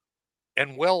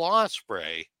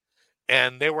Ospreay,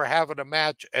 and they were having a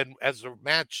match. And as the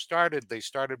match started, they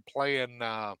started playing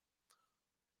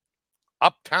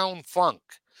Uptown Funk,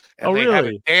 oh, and they had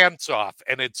a really? dance off,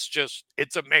 and it's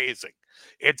amazing.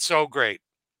 It's so great.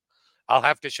 I'll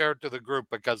have to share it to the group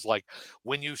because, like,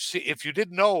 when you see, if you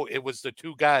didn't know it was the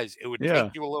two guys, it would take Yeah.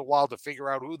 you a little while to figure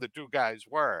out who the two guys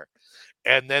were.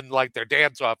 And then, like, their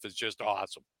dance off is just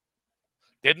awesome.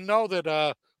 Didn't know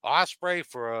that Osprey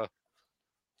for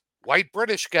white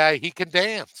British guy, he can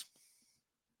dance.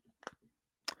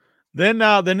 Then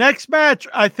the next match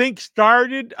I think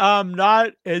started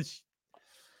not as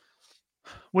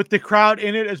with the crowd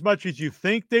in it as much as you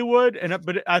think they would,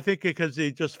 but I think because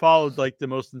they just followed like the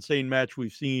most insane match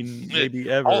we've seen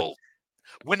maybe ever. Oh,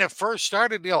 when it first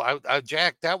started, Neil,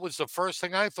 Jack, that was the first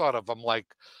thing I thought of. I'm like,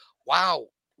 wow,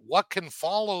 what can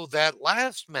follow that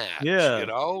last match? Yeah. You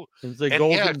know, It's the and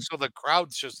golden. so the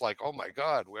crowd's just like, oh my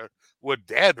god, we're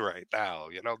dead right now.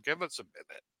 You know, give us a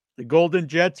minute. The Golden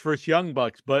Jets versus Young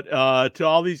Bucks, but to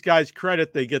all these guys'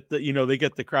 credit, they get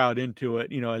the crowd into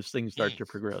it, as things start to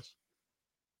progress.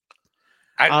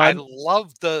 I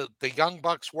love the Young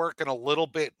Bucks working a little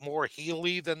bit more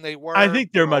heely than they were. I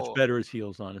think they're much better as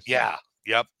heels, honestly. Yeah,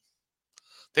 yep.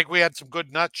 Think we had some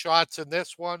good nut shots in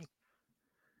this one.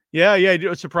 Yeah, it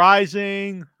was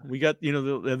surprising. We got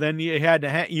then you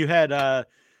had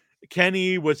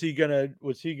Kenny. Was he gonna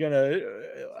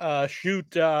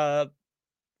shoot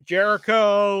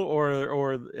Jericho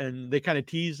or and they kind of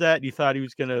teased that. You thought he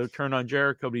was gonna turn on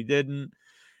Jericho, but he didn't.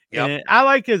 Yep. And I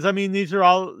like his. I mean, these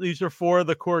are four of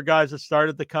the core guys that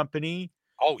started the company.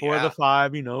 Oh, four of yeah. the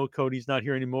five. Cody's not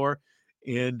here anymore,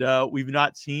 and we've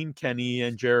not seen Kenny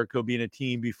and Jericho being a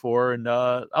team before, and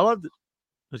I loved it.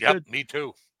 It was good. Me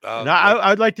too. And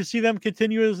I'd like to see them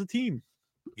continue as a team.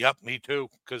 Yep, me too.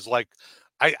 Because like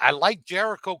I like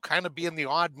Jericho kind of being the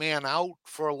odd man out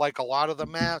for like a lot of the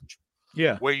match.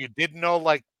 Yeah. Where you didn't know,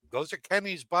 like, those are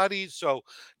Kenny's buddies. So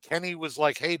Kenny was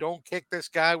like, hey, don't kick this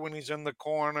guy when he's in the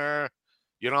corner.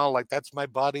 Like, that's my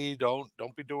buddy. Don't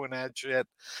be doing that shit.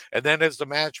 And then as the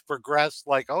match progressed,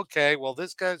 like, okay, well,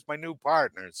 this guy's my new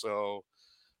partner. So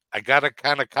I got to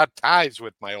kind of cut ties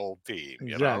with my old team,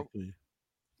 Exactly.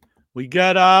 We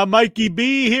got Mikey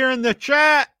B here in the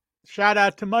chat. Shout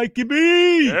out to Mikey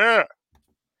B. Yeah.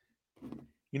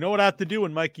 You know what I have to do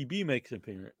when Mikey B makes an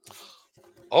appearance?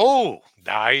 Oh,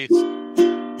 nice. Mikey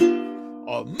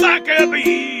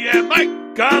B, yeah, Mikey B,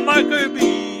 yeah. Mikey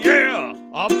B,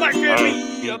 yeah, Mikey B,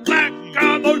 yeah.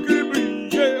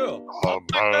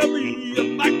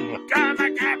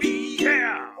 Mikey B,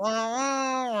 yeah.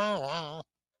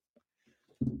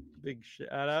 Big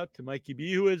shout out to Mikey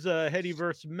B, who is a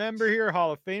Headyverse member here,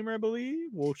 Hall of Famer, I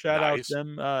believe. We'll shout out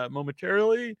them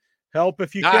momentarily. Help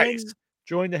if you can.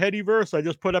 Join the Headyverse. I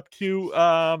just put up 2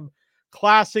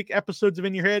 classic episodes of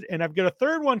In Your Head, and I've got a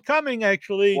third one coming,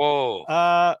 actually. Whoa.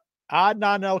 Adnan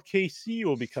LKC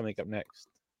will be coming up next.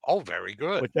 Oh, very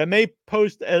good. Which I may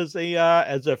post as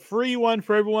a free one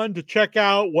for everyone to check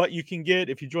out what you can get.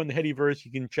 If you join the Headyverse,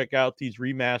 you can check out these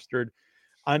remastered,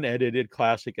 unedited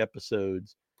classic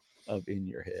episodes of In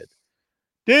Your Head.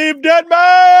 Dave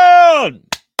Deadman!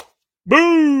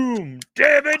 Boom!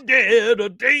 David did, yeah.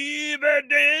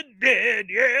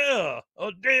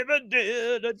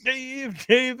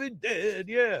 David did,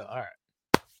 yeah. All right.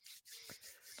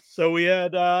 So we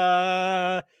had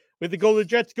with the Golden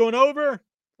Jets going over.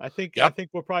 I think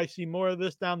we'll probably see more of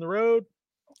this down the road.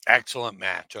 Excellent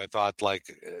match. I thought like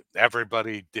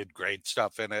everybody did great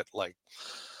stuff in it. Like,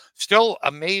 still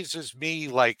amazes me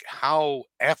like how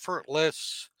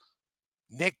effortless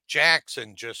Nick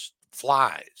Jackson just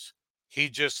flies. He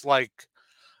just like,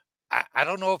 I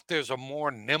don't know if there's a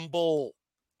more nimble,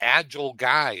 agile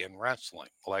guy in wrestling.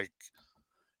 Like,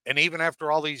 and even after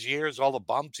all these years, all the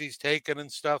bumps he's taken and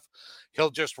stuff, he'll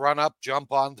just run up,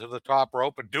 jump onto the top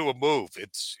rope and do a move.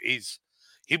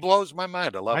 He blows my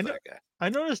mind. I love that guy. I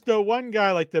noticed the one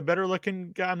guy, like the better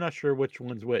looking guy, I'm not sure which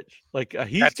one's which. Like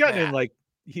That's gotten Matt. in like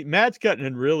Matt's gotten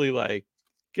in really like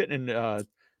getting in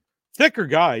thicker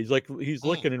guys. Like he's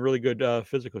looking in really good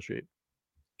physical shape.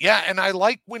 Yeah, and I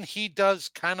like when he does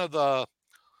kind of the,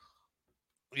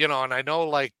 and I know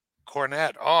like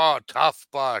Cornette, tough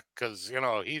Buck, because,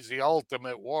 he's the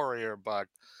ultimate warrior Buck.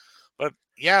 But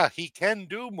yeah, he can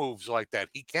do moves like that.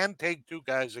 He can take 2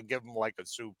 guys and give them like a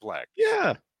suplex.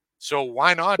 Yeah. So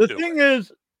why not do it? The thing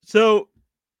is, so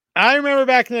I remember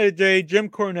back in the day, Jim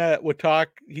Cornette would talk.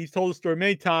 He's told the story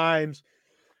many times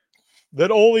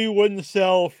that Ole wouldn't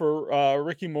sell for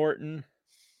Ricky Morton.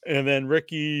 And then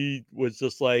Ricky was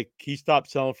just like, he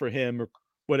stopped selling for him or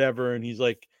whatever. And he's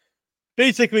like,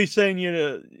 basically saying,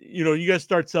 you guys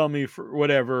start selling me for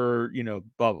whatever,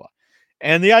 blah, blah.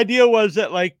 And the idea was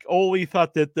that like Ole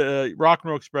thought that the Rock and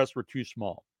Roll Express were too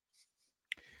small.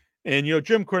 And,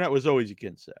 Jim Cornette was always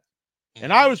against that.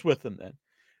 And I was with him then.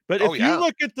 But if you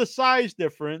look at the size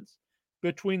difference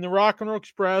between the Rock and Roll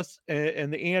Express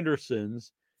and the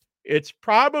Andersons, I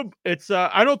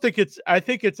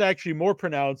think it's actually more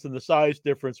pronounced than the size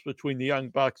difference between the Young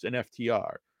Bucks and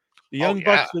FTR. The Young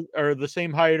Bucks are the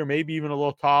same height or maybe even a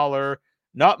little taller,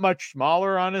 not much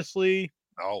smaller, honestly.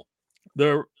 Oh.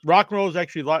 The Rock and Roll is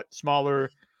actually a lot smaller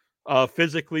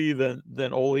physically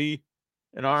than Ole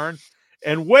and Arn,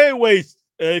 and way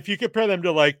if you compare them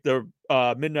to like the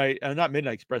Midnight, not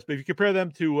Midnight Express, but if you compare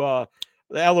them to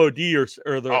the LOD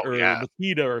or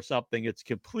Nikita or something, it's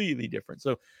completely different.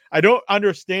 So I don't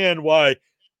understand why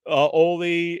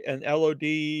Ole and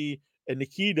LOD and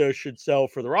Nikita should sell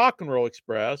for the Rock and Roll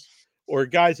Express, or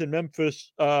guys in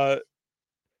Memphis. They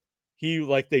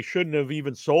shouldn't have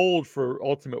even sold for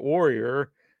Ultimate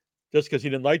Warrior just because he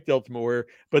didn't like the Ultimate Warrior.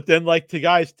 But then, like, to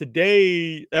guys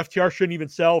today, FTR shouldn't even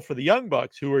sell for the Young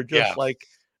Bucks, who are just like,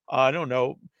 I don't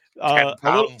know, 10 a little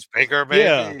pounds bigger,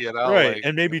 maybe, right, like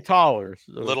and maybe taller,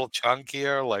 a little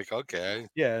chunkier. Like, okay.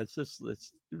 Yeah,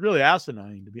 it's really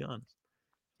asinine, to be honest.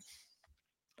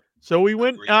 So we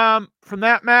went from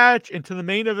that match into the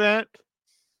main event.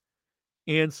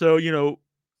 And so,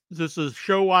 this is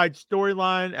show-wide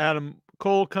storyline. Adam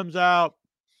Cole comes out.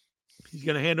 He's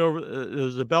going to hand over,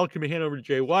 the belt can be handed over to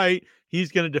Jay White.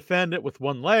 He's going to defend it with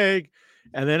one leg.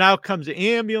 And then out comes the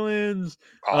ambulance,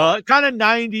 kind of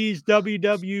 90s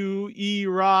WWE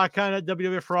Raw, kind of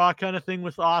WWF Raw kind of thing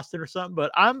with Austin or something.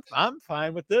 But I'm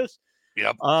fine with this.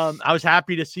 Yep. I was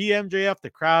happy to see MJF. The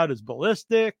crowd is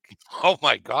ballistic. Oh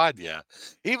my God, yeah.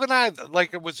 Even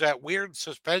it was that weird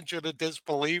suspension of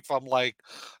disbelief. I'm like,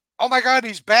 oh my God,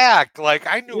 he's back. Like,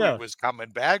 I knew he was coming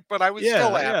back, but I was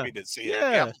still happy to see it.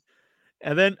 Yep.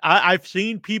 And then I've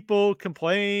seen people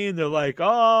complain. They're like,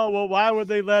 oh, well, why would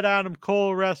they let Adam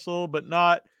Cole wrestle, but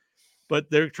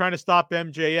they're trying to stop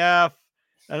MJF.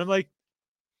 And I'm like,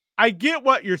 I get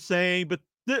what you're saying, but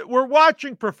we're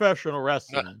watching professional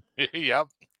wrestling. Yep.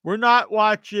 We're not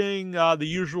watching The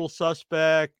Usual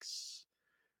Suspects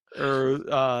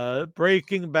or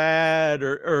Breaking Bad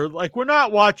or like, we're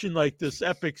not watching like this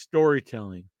epic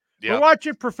storytelling. Yep. We're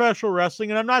watching professional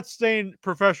wrestling, and I'm not saying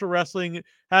professional wrestling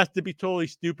has to be totally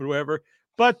stupid or whatever,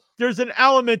 but there's an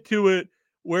element to it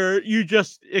where you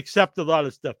just accept a lot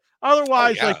of stuff.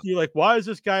 Otherwise, why is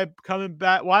this guy coming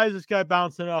back? Why is this guy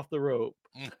bouncing off the rope?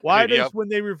 Why does when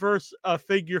they reverse a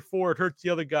figure four, it hurts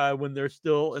the other guy when they're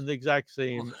still in the exact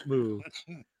same move?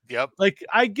 Yep. Like,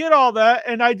 I get all that,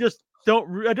 and I just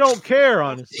don't care,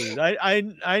 honestly.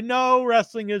 I know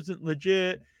wrestling isn't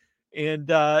legit, and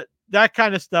that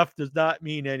kind of stuff does not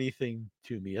mean anything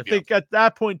to me. I think at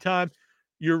that point in time,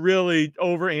 you're really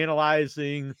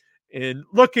over-analyzing and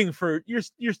looking for,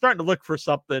 you're starting to look for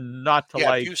something not to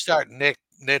like. If you start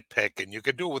nitpicking, you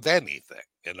can do it with anything,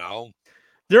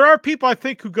 There are people, I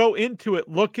think, who go into it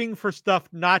looking for stuff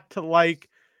not to like,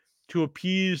 to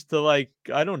appease to, like,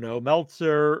 I don't know,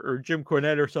 Meltzer or Jim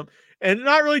Cornette or something, and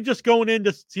not really just going in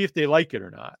to see if they like it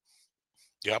or not.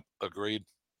 Yep, agreed.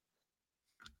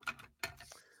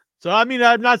 So, I mean,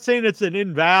 I'm not saying it's an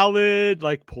invalid,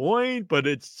 like, point, but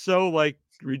it's so, like,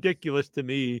 ridiculous to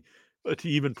me to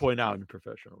even point out in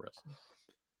professional wrestling.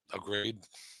 Agreed.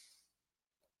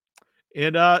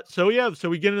 And so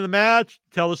we get into the match,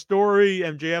 tell the story.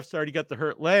 MJF's already got the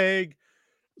hurt leg.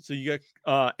 So you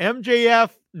got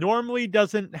MJF normally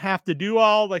doesn't have to do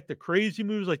all like the crazy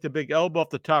moves, like the big elbow off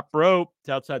the top rope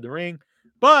to outside the ring.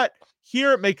 But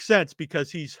here it makes sense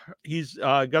because he's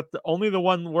got only the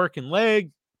one working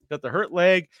leg, got the hurt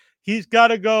leg. He's got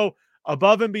to go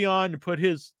above and beyond and put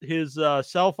his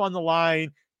self on the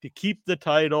line to keep the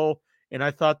title. And I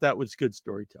thought that was good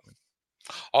storytelling.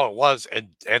 Oh, it was.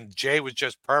 And Jay was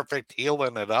just perfect,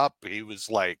 healing it up. He was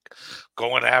like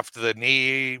going after the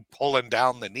knee, pulling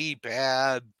down the knee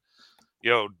pad,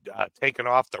 taking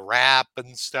off the wrap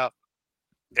and stuff.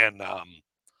 And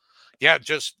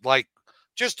just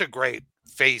a great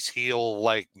face heel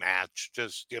like match.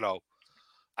 Just,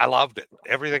 I loved it.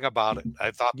 Everything about it.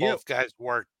 I thought both guys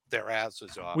worked their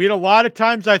asses off. We had a lot of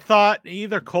times I thought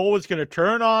either Cole was going to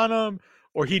turn on him,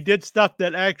 or he did stuff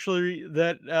that actually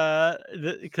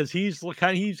because he's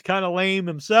kind of lame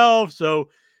himself. So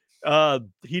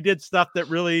he did stuff that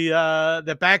really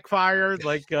that backfired,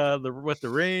 like with the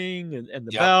ring and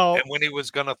the belt. And when he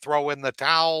was going to throw in the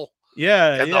towel,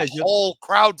 and the whole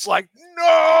crowd's like,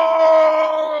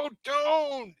 no,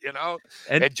 don't,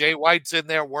 and Jay White's in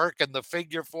there working the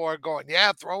figure four, going,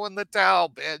 throw in the towel,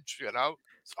 bitch,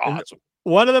 It's awesome.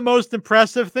 One of the most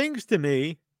impressive things to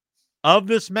me of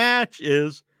this match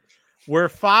is we're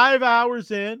 5 hours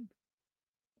in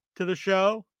to the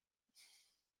show,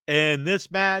 and this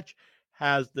match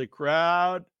has the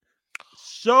crowd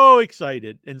so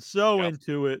excited and so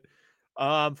into it.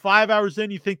 5 hours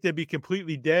in, you think they'd be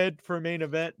completely dead for a main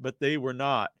event, but they were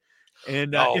not.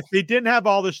 And if they didn't have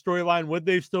all this storyline, would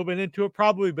they have still been into it?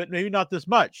 Probably, but maybe not this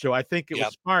much. So I think it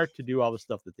was smart to do all the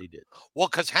stuff that they did. Well,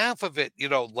 because half of it,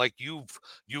 like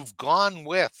you've gone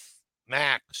with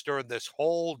Max during this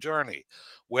whole journey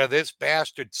where this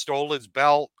bastard stole his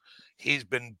belt. He's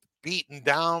been beaten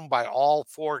down by all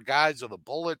 4 guys of the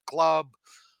Bullet Club.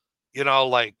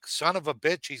 Like, son of a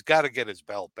bitch, he's got to get his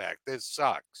belt back. This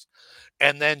sucks.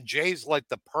 And then Jay's like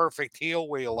the perfect heel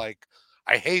where you're like,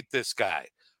 I hate this guy.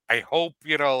 I hope,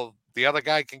 the other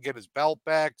guy can get his belt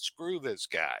back. Screw this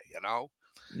guy,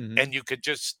 Mhm. And you could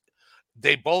just,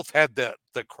 they both had the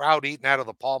crowd eating out of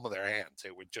the palm of their hands.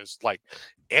 It would just like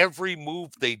every move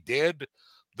they did,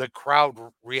 the crowd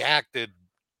reacted,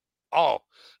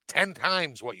 10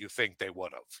 times what you think they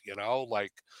would have,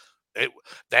 like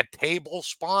that table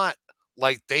spot,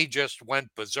 like they just went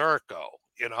berserko.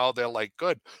 They're like,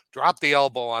 good, drop the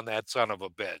elbow on that son of a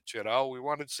bitch. We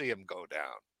want to see him go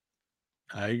down.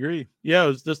 I agree. Yeah, it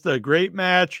was just a great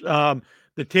match.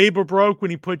 The table broke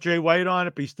when he put Jay White on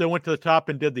it, but he still went to the top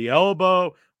and did the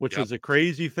elbow, which Yep. was a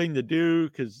crazy thing to do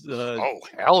because Oh,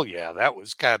 hell yeah. That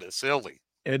was kind of silly.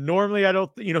 and normally I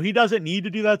don't, he doesn't need to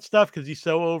do that stuff because he's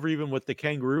so over even with the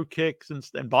kangaroo kicks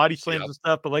and body slams Yep. and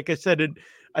stuff. But like I said,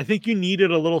 I think you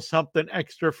needed a little something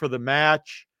extra for the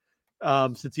match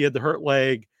since he had the hurt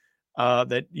leg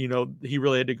that, he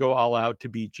really had to go all out to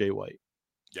beat Jay White.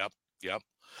 Yep. Yep.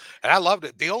 And I loved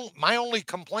it. My only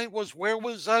complaint was, where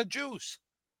was Juice?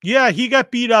 Yeah, he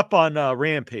got beat up on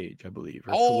Rampage, I believe.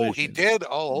 Oh, he Collision. did?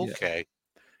 Oh, Yeah. okay.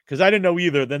 Because I didn't know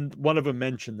either. Then one of them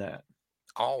mentioned that.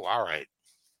 Oh, all right.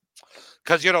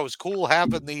 Because, it was cool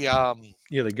having the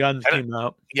Yeah, the guns came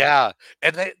out. yeah.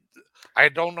 And I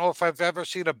don't know if I've ever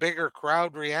seen a bigger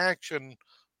crowd reaction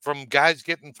from guys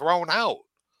getting thrown out.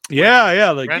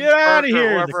 Yeah, like, get out of Rensburg or here.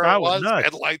 The whoever crowd it was was, nuts.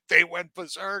 and like they went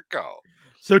berserko.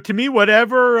 So to me,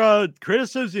 whatever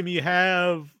criticism you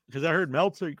have, because I heard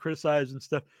Meltzer criticize and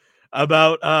stuff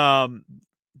about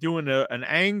doing an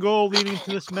angle leading to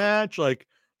this match, like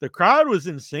the crowd was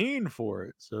insane for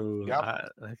it. So Yep.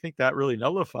 I think that really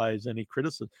nullifies any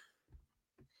criticism.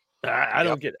 I Yep.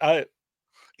 don't get.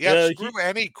 Yeah, screw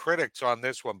any critics on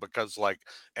this one, because like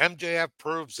MJF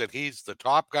proves that he's the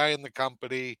top guy in the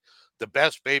company, the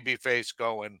best babyface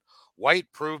going.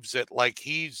 White proves that like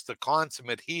he's the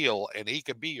consummate heel and he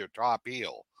can be your top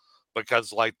heel,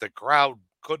 because like the crowd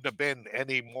couldn't have been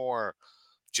any more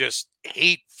just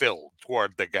hate filled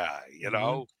toward the guy,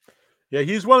 Yeah,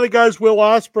 he's one of the guys. Will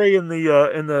Ospreay in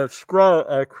the scrub,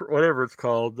 whatever it's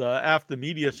called, after the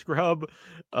media scrub.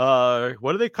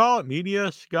 What do they call it?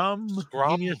 Media scum,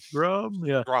 media scrub.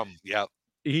 Yeah, Scrum, yeah.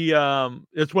 he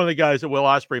it's one of the guys that Will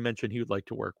Ospreay mentioned he would like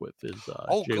to work with is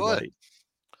Oh, Jay good. White.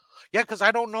 Yeah, because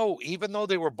I don't know, even though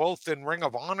they were both in Ring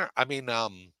of Honor, I mean,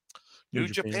 New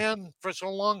Japan for so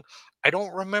long, I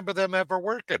don't remember them ever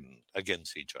working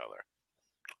against each other.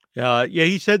 Yeah,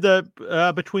 he said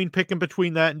that picking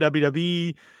between that and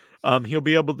WWE, he'll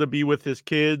be able to be with his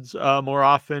kids more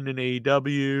often in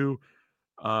AEW,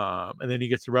 and then he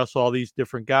gets to wrestle all these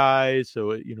different guys.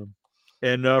 So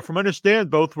and from understand,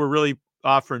 both were really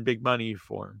offering big money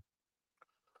for him.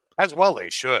 As well they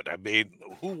should. I mean,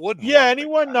 who wouldn't? Yeah,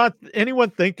 anyone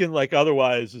thinking like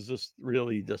otherwise is just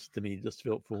really just to me just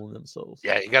fooling themselves.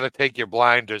 Yeah, you got to take your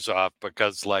blinders off,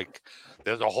 because like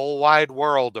there's a whole wide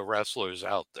world of wrestlers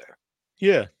out there.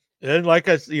 Yeah, and like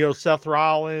Seth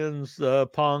Rollins,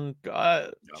 Punk,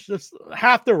 just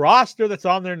half the roster that's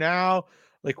on there now.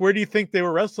 Like, where do you think they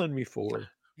were wrestling before?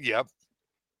 Yep.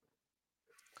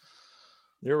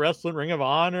 They were wrestling Ring of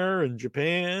Honor in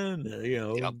Japan.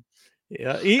 Yep.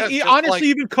 Yeah, honestly,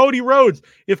 even Cody Rhodes.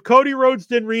 If Cody Rhodes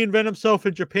didn't reinvent himself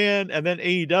in Japan and then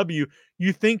AEW,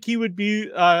 you think he would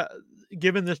be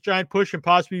given this giant push and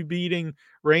possibly beating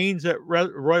Reigns at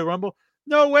Royal Rumble?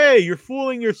 No way. You're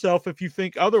fooling yourself if you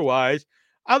think otherwise.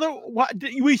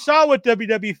 We saw what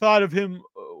WWE thought of him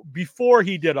before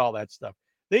he did all that stuff.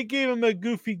 They gave him a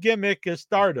goofy gimmick as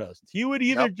Stardust. He would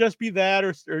either just be that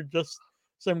or just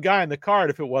some guy in the card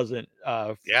if it wasn't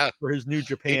for his New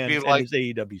Japan and his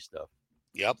AEW stuff.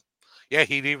 Yep. Yeah,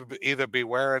 he'd either be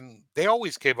wearing. They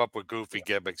always came up with goofy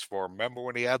gimmicks for him. Remember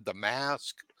when he had the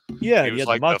mask? Yeah, he was had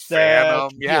like the mustache. The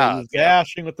Phantom. Yeah, he was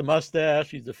gashing with the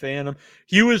mustache. He's the Phantom.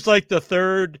 He was like the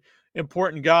third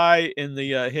important guy in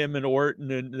the him and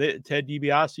Orton and the Ted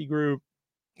DiBiase group.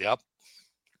 Yep.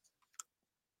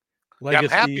 Legacy.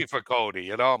 Yeah, I'm happy for Cody.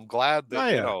 I'm glad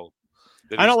that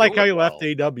that I don't like how he left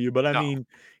AEW, but I mean,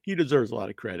 he deserves a lot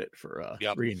of credit for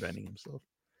reinventing himself.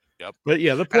 Yep. But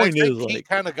yeah, the point is he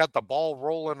kind of got the ball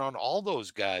rolling on all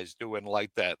those guys doing like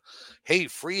that. Hey,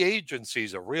 free agency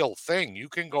is a real thing. You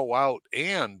can go out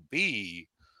and be,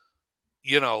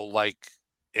 like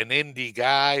an indie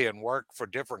guy and work for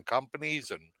different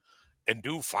companies and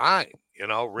do fine.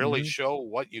 Really show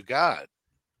what you got.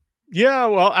 Yeah,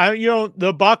 well,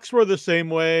 the Bucks were the same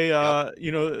way.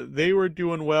 Yep. They were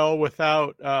doing well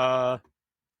without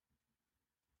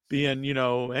being,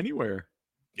 anywhere.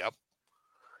 Yep.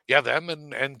 Yeah, them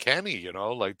and Kenny,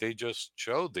 like they just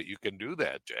showed that you can do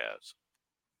that, Jazz.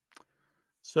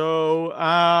 So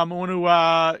I want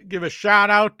to give a shout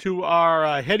out to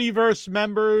our Headyverse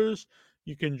members.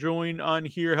 You can join on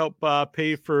here, help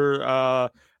pay for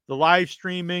the live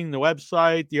streaming, the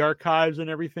website, the archives, and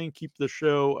everything. Keep the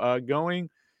show going.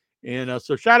 And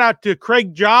so shout out to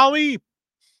Craig Jolly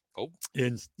Oh,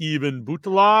 and Stephen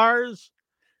Butelars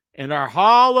and our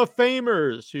Hall of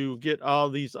Famers who get all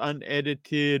these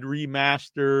unedited,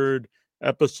 remastered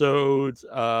episodes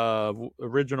of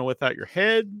Original Without Your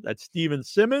Head. That's Steven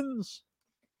Simmons.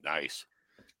 nice.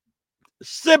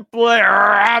 Simply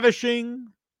Ravishing.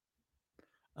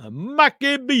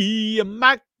 Maccabee,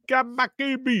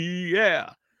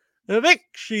 yeah. Vic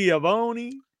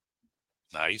Schiavone.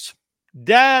 Nice.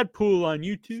 Dadpool on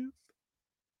YouTube.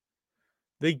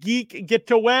 The Geek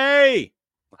Getaway.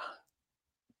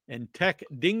 And Tech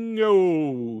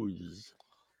Dingoes.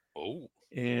 Oh,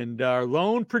 And our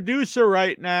lone producer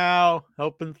right now,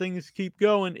 helping things keep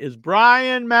going, is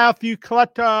Brian Matthew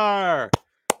Clutter.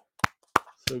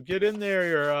 So get in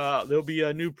there. There'll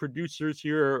be new producers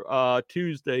here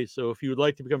Tuesday. So if you would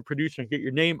like to become a producer and get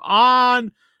your name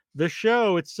on the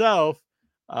show itself,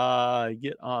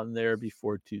 get on there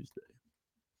before Tuesday.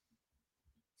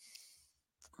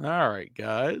 All right,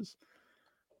 guys.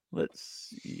 Let's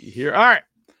see here. All right.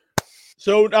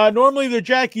 So normally the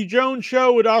Jackie Jones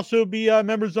show would also be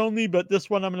members only, but this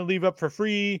one I'm going to leave up for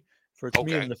free for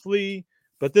me and the Flea.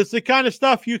 But this is the kind of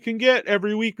stuff you can get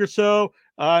every week or so.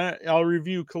 I'll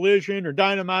review Collision or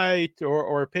Dynamite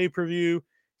or a pay-per-view,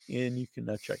 and you can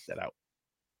check that out.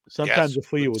 Sometimes the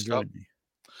Flea will join me.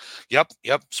 Yep.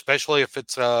 Especially if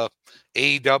it's a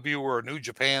AEW or a New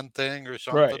Japan thing or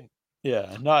something. Right.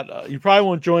 Yeah. Not. You probably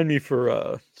won't join me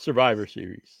for Survivor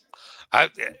Series.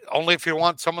 Only if you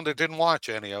want someone that didn't watch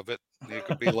any of it. You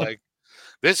could be like,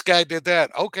 this guy did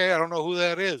that. Okay, I don't know who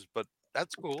that is, but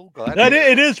that's cool.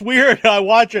 It is weird. I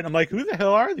watch it and I'm like, who the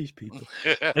hell are these people?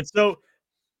 And so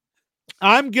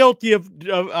I'm guilty of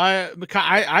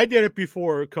I did it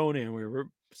before Conan. We were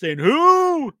saying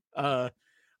who?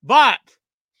 But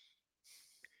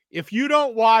if you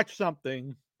don't watch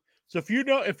something, so if you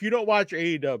don't watch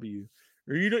AEW,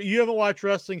 or you haven't watched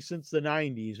wrestling since the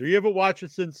 90s, or you haven't watched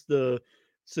it since the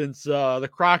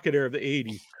Crockett era of the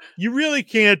 80s, you really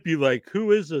can't be like,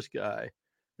 who is this guy?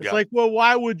 It's like, well,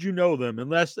 why would you know them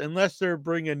unless they're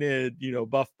bringing in,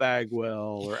 Buff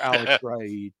Bagwell or Alex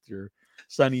Wright or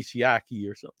Sonny Siaki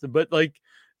or something. But there's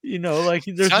Sonny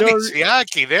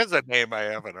Siaki, there's a name I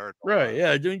haven't heard. Right?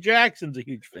 Yeah, June Jackson's a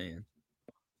huge fan.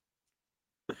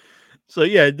 So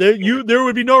yeah, there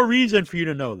would be no reason for you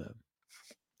to know them.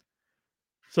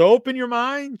 So open your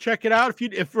mind, check it out.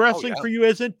 If wrestling for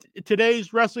you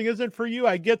today's wrestling isn't for you,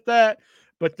 I get that.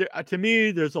 But to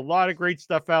me, there's a lot of great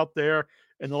stuff out there.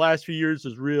 And the last few years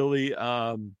has really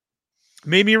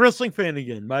made me a wrestling fan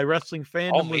again. My wrestling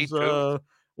fandom was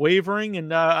wavering,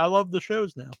 and I love the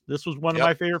shows now. This was one of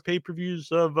my favorite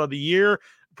pay-per-views of the year.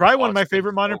 Probably one of my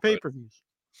favorite modern pay-per-views.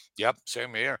 Yep,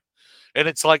 same here. And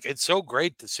it's so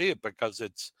great to see it because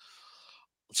it's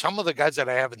some of the guys that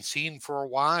I haven't seen for a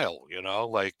while,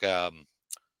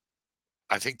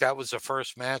 I think that was the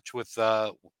first match with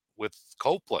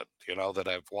Copeland, that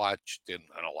I've watched in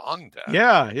a long time.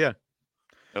 Yeah.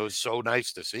 It was so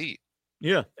nice to see.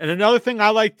 Yeah. And another thing I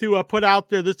like to put out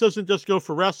there, this doesn't just go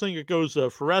for wrestling. It goes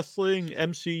for wrestling,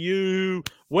 MCU,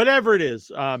 whatever it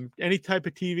is, any type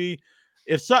of TV.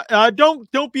 If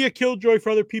don't be a killjoy for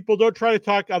other people. Don't try to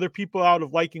talk other people out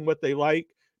of liking what they like.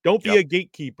 Don't be a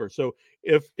gatekeeper. So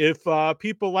if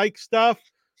people like stuff,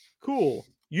 cool.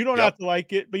 You don't have to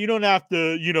like it, but you don't have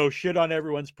to, shit on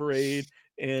everyone's parade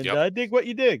and dig what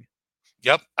you dig.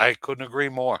 Yep. I couldn't agree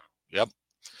more. Yep.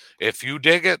 If you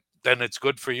dig it, then it's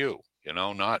good for you.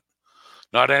 Not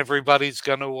everybody's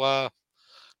going to,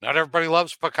 not everybody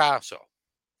loves Picasso.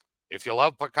 If you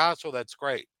love Picasso, that's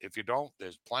great. If you don't,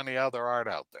 there's plenty of other art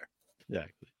out there.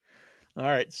 Exactly. All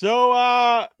right.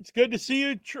 So it's good to see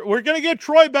you. We're going to get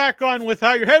Troy back on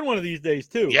Without Your Head one of these days,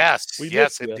 too. Yes,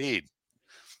 indeed.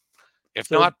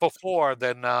 If not before,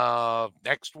 then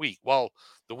next week. Well,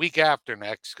 the week after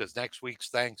next, because next week's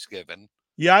Thanksgiving.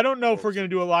 Yeah, I don't know if we're going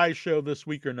to do a live show this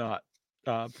week or not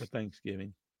for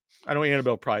Thanksgiving. I know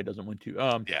Annabelle probably doesn't want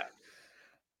to. Yeah.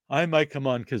 I might come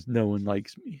on because no one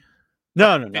likes me. No.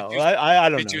 I don't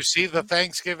know. Did you see the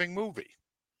Thanksgiving movie?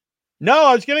 No,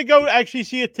 I was going to go actually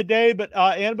see it today, but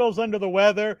Annabelle's under the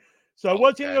weather. So I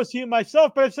was going to go see it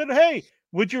myself, but I said, hey,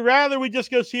 would you rather we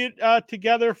just go see it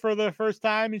together for the first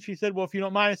time? And she said, well, if you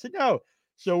don't mind. I said, no.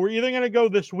 So we're either going to go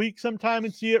this week sometime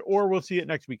and see it, or we'll see it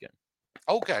next weekend.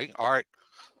 Okay. All right.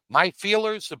 My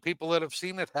feelers, the people that have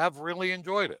seen it, have really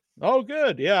enjoyed it. Oh,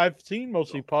 good. Yeah, I've seen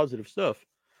mostly positive stuff.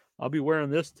 I'll be wearing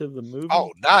this to the movie.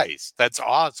 Oh, nice. That's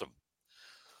awesome.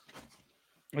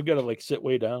 I've got to like sit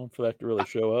way down for that to really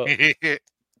show up.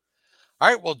 All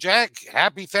right. Well, Jack,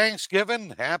 happy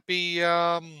Thanksgiving. Happy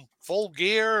Full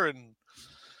Gear. And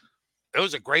it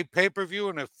was a great pay-per-view.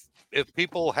 And if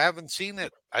people haven't seen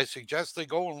it, I suggest they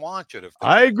go and watch it.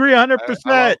 I agree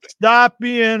 100%. Stop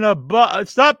being a bomb.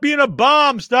 Stop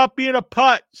being a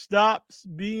putt. Stop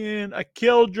being a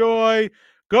killjoy.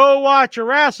 Go watch a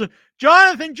wrestling.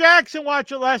 Jonathan Jackson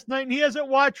watched it last night, and he hasn't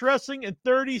watched wrestling in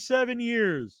 37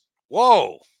 years.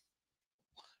 Whoa.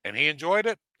 And he enjoyed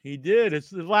it? He did.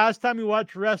 It's the last time he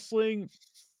watched wrestling.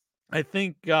 I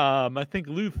think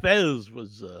Lou Fez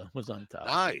was on top.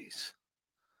 Nice.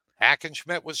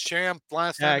 Hackenschmidt was champ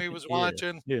last time he was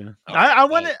watching. Yeah. Oh, I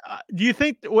want to. Do you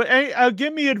think?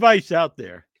 Give me advice out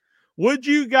there. Would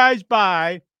you guys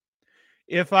buy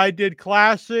if I did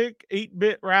classic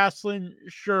 8-bit wrestling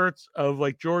shirts of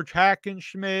like George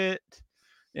Hackenschmidt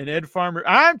and Ed Farmer?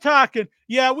 I'm talking.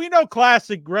 Yeah, we know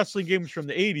classic wrestling games from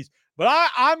the 80s, but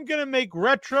I'm gonna make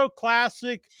retro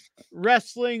classic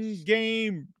wrestling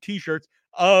game T-shirts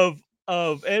of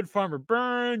Ed Farmer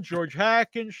Burns, George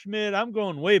Hackenschmidt. I'm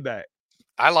going way back.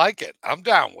 I like it. I'm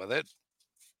down with it.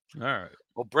 All right.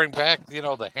 We'll bring back, the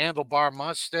handlebar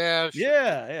mustache.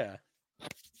 Yeah.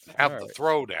 Have All the right.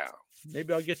 throwdown.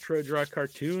 Maybe I'll get to draw a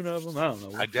cartoon of them. I don't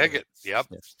know. I dig it. Yep.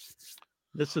 Yeah.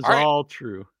 This is All right. all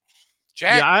true.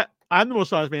 Jack. Yeah, I'm the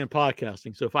most honest man in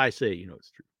podcasting, so if I say it,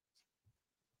 it's true.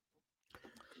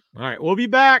 All right, we'll be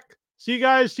back. See you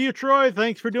guys. See you, Troy.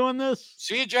 Thanks for doing this.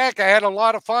 See you, Jack. I had a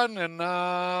lot of fun, and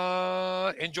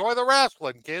enjoy the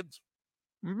wrestling, kids.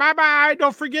 Bye-bye.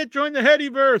 Don't forget, join the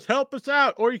Headyverse. Help us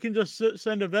out. Or you can just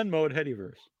send a Venmo at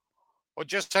Headyverse. Or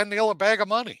just send Neil a bag of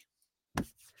money.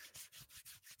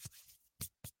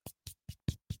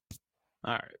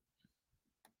 All right.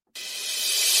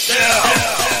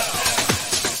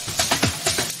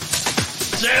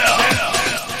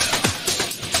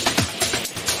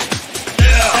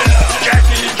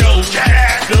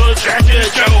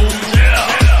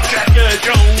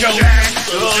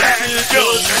 Jackie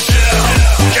Jones,